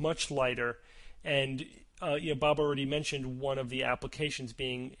 much lighter. And Bob already mentioned one of the applications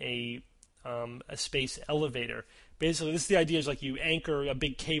being a space elevator. Basically, this is the idea: is like you anchor a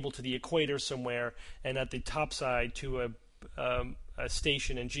big cable to the equator somewhere, and at the top side to a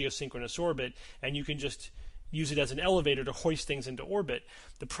station in geosynchronous orbit, and you can just use it as an elevator to hoist things into orbit.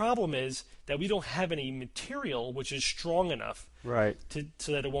 The problem is that we don't have any material which is strong enough, right,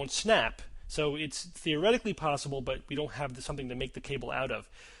 so that it won't snap. So it's theoretically possible, but we don't have something to make the cable out of.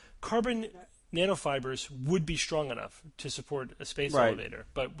 Carbon nanofibers would be strong enough to support a space elevator,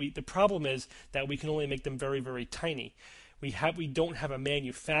 but the problem is that we can only make them very, very tiny. We don't have a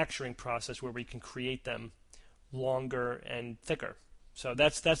manufacturing process where we can create them longer and thicker. So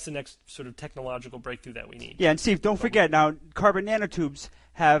that's the next sort of technological breakthrough that we need. Yeah, and Steve, don't forget now, carbon nanotubes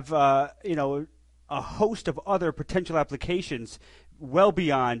have a host of other potential applications well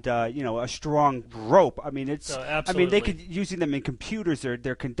beyond a strong rope. I mean, they could using them in computers.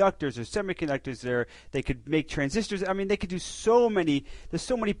 They're conductors or semiconductors. They could make transistors. I mean, they could do so many. There's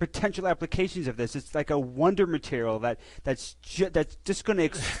so many potential applications of this. It's like a wonder material that's just going to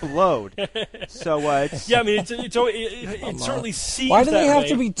explode. So yeah, I mean, it certainly seems. Why do they have way.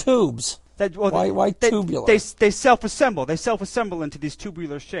 to be tubes? Why tubular? They self-assemble. They self-assemble into these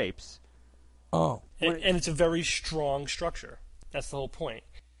tubular shapes. Oh, and it's a very strong structure. That's the whole point.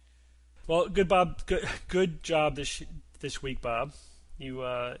 Well, good, Bob. Good job this week, Bob. You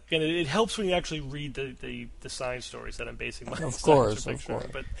again, it helps when you actually read the science stories that I'm basing my of course.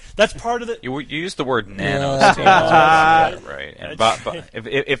 But that's part of the. You used the word nano. Yeah. Right. And Bob,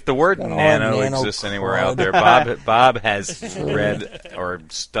 if the word nano exists anywhere out there, Bob has read or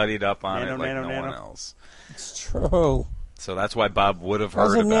studied up on it like no one else. It's true. So that's why Bob would have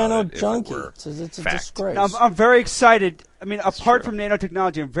heard about nano it. Junkie. It's a disgrace. I'm very excited. I mean, apart from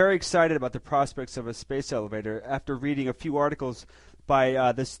nanotechnology, I'm very excited about the prospects of a space elevator after reading a few articles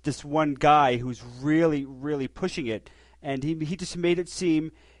by this one guy who's really, really pushing it. And he just made it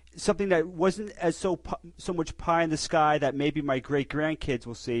seem something that wasn't as so much pie in the sky that maybe my great-grandkids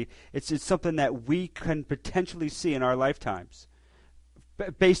will see. It's something that we can potentially see in our lifetimes.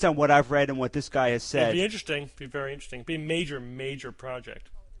 Based on what I've read and what this guy has said. It'd be interesting. It'd be very interesting. It'd be a major, major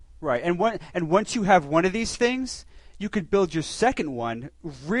project. Right. And once you have one of these things, you could build your second one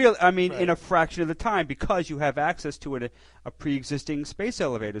in a fraction of the time because you have access to a pre-existing space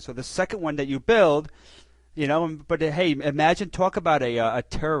elevator. So the second one that you build, but hey, talk about a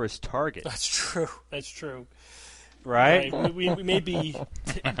terrorist target. That's true. That's true. Right? We may be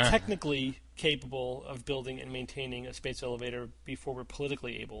technically capable of building and maintaining a space elevator before we're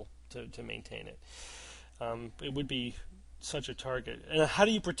politically able to maintain it. It would be such a target. And how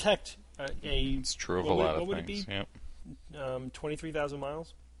do you protect It's true of a lot of things. What would it be? Yep. 23,000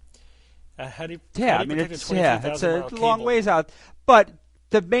 miles? How do you it's a long ways out. But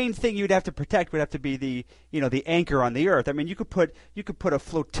the main thing you'd have to protect would have to be the anchor on the Earth. I mean, you could put a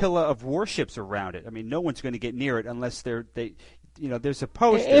flotilla of warships around it. I mean, no one's going to get near it unless they're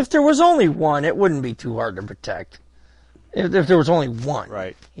supposed to. If there was only one, it wouldn't be too hard to protect. If there was only one,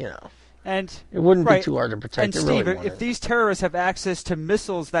 right? And it wouldn't be too hard to protect. And Steve, if these terrorists have access to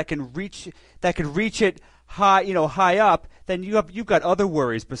missiles that can reach it high up, then you've got other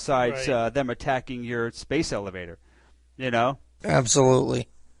worries besides them attacking your space elevator. Absolutely.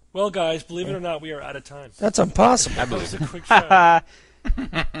 Well, guys, believe it or not, we are out of time. That's impossible. That was a quick show.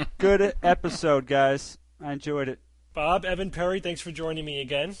 Good episode, guys. I enjoyed it. Bob, Evan, Perry, thanks for joining me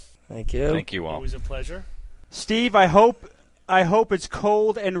again. Thank you. Thank you all. Always a pleasure. Steve, I hope it's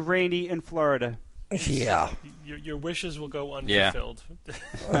cold and rainy in Florida. Yeah. Your wishes will go unfulfilled.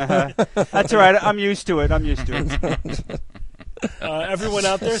 That's all right. I'm used to it. Everyone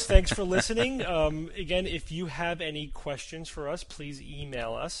out there, thanks for listening. Again, if you have any questions for us, please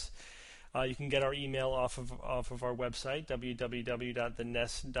email us. You can get our email off of our website,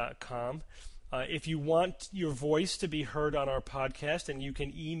 www.thenest.com. If you want your voice to be heard on our podcast, and you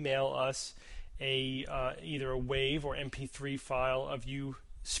can email us either a WAV or MP3 file of you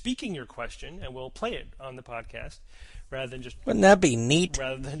speaking your question, and we'll play it on the podcast rather than just Wouldn't that be neat?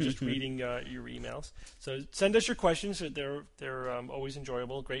 rather than just reading your emails. So send us your questions. They're always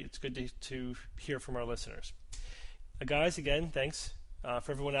enjoyable. Great. It's good to hear from our listeners. Guys, again, thanks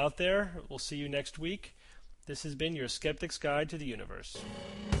for everyone out there. We'll see you next week. This has been your Skeptic's Guide to the Universe.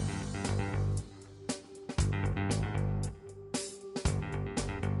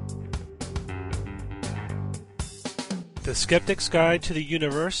 The Skeptic's Guide to the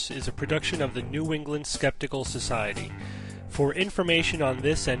Universe is a production of the New England Skeptical Society. For information on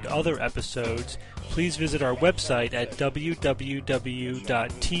this and other episodes, please visit our website at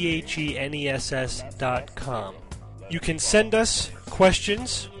www.theness.com. You can send us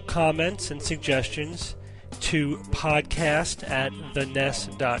questions, comments, and suggestions to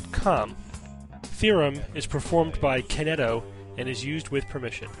podcast@theness.com. Theorem is performed by Kineto and is used with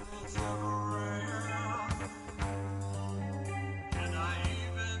permission.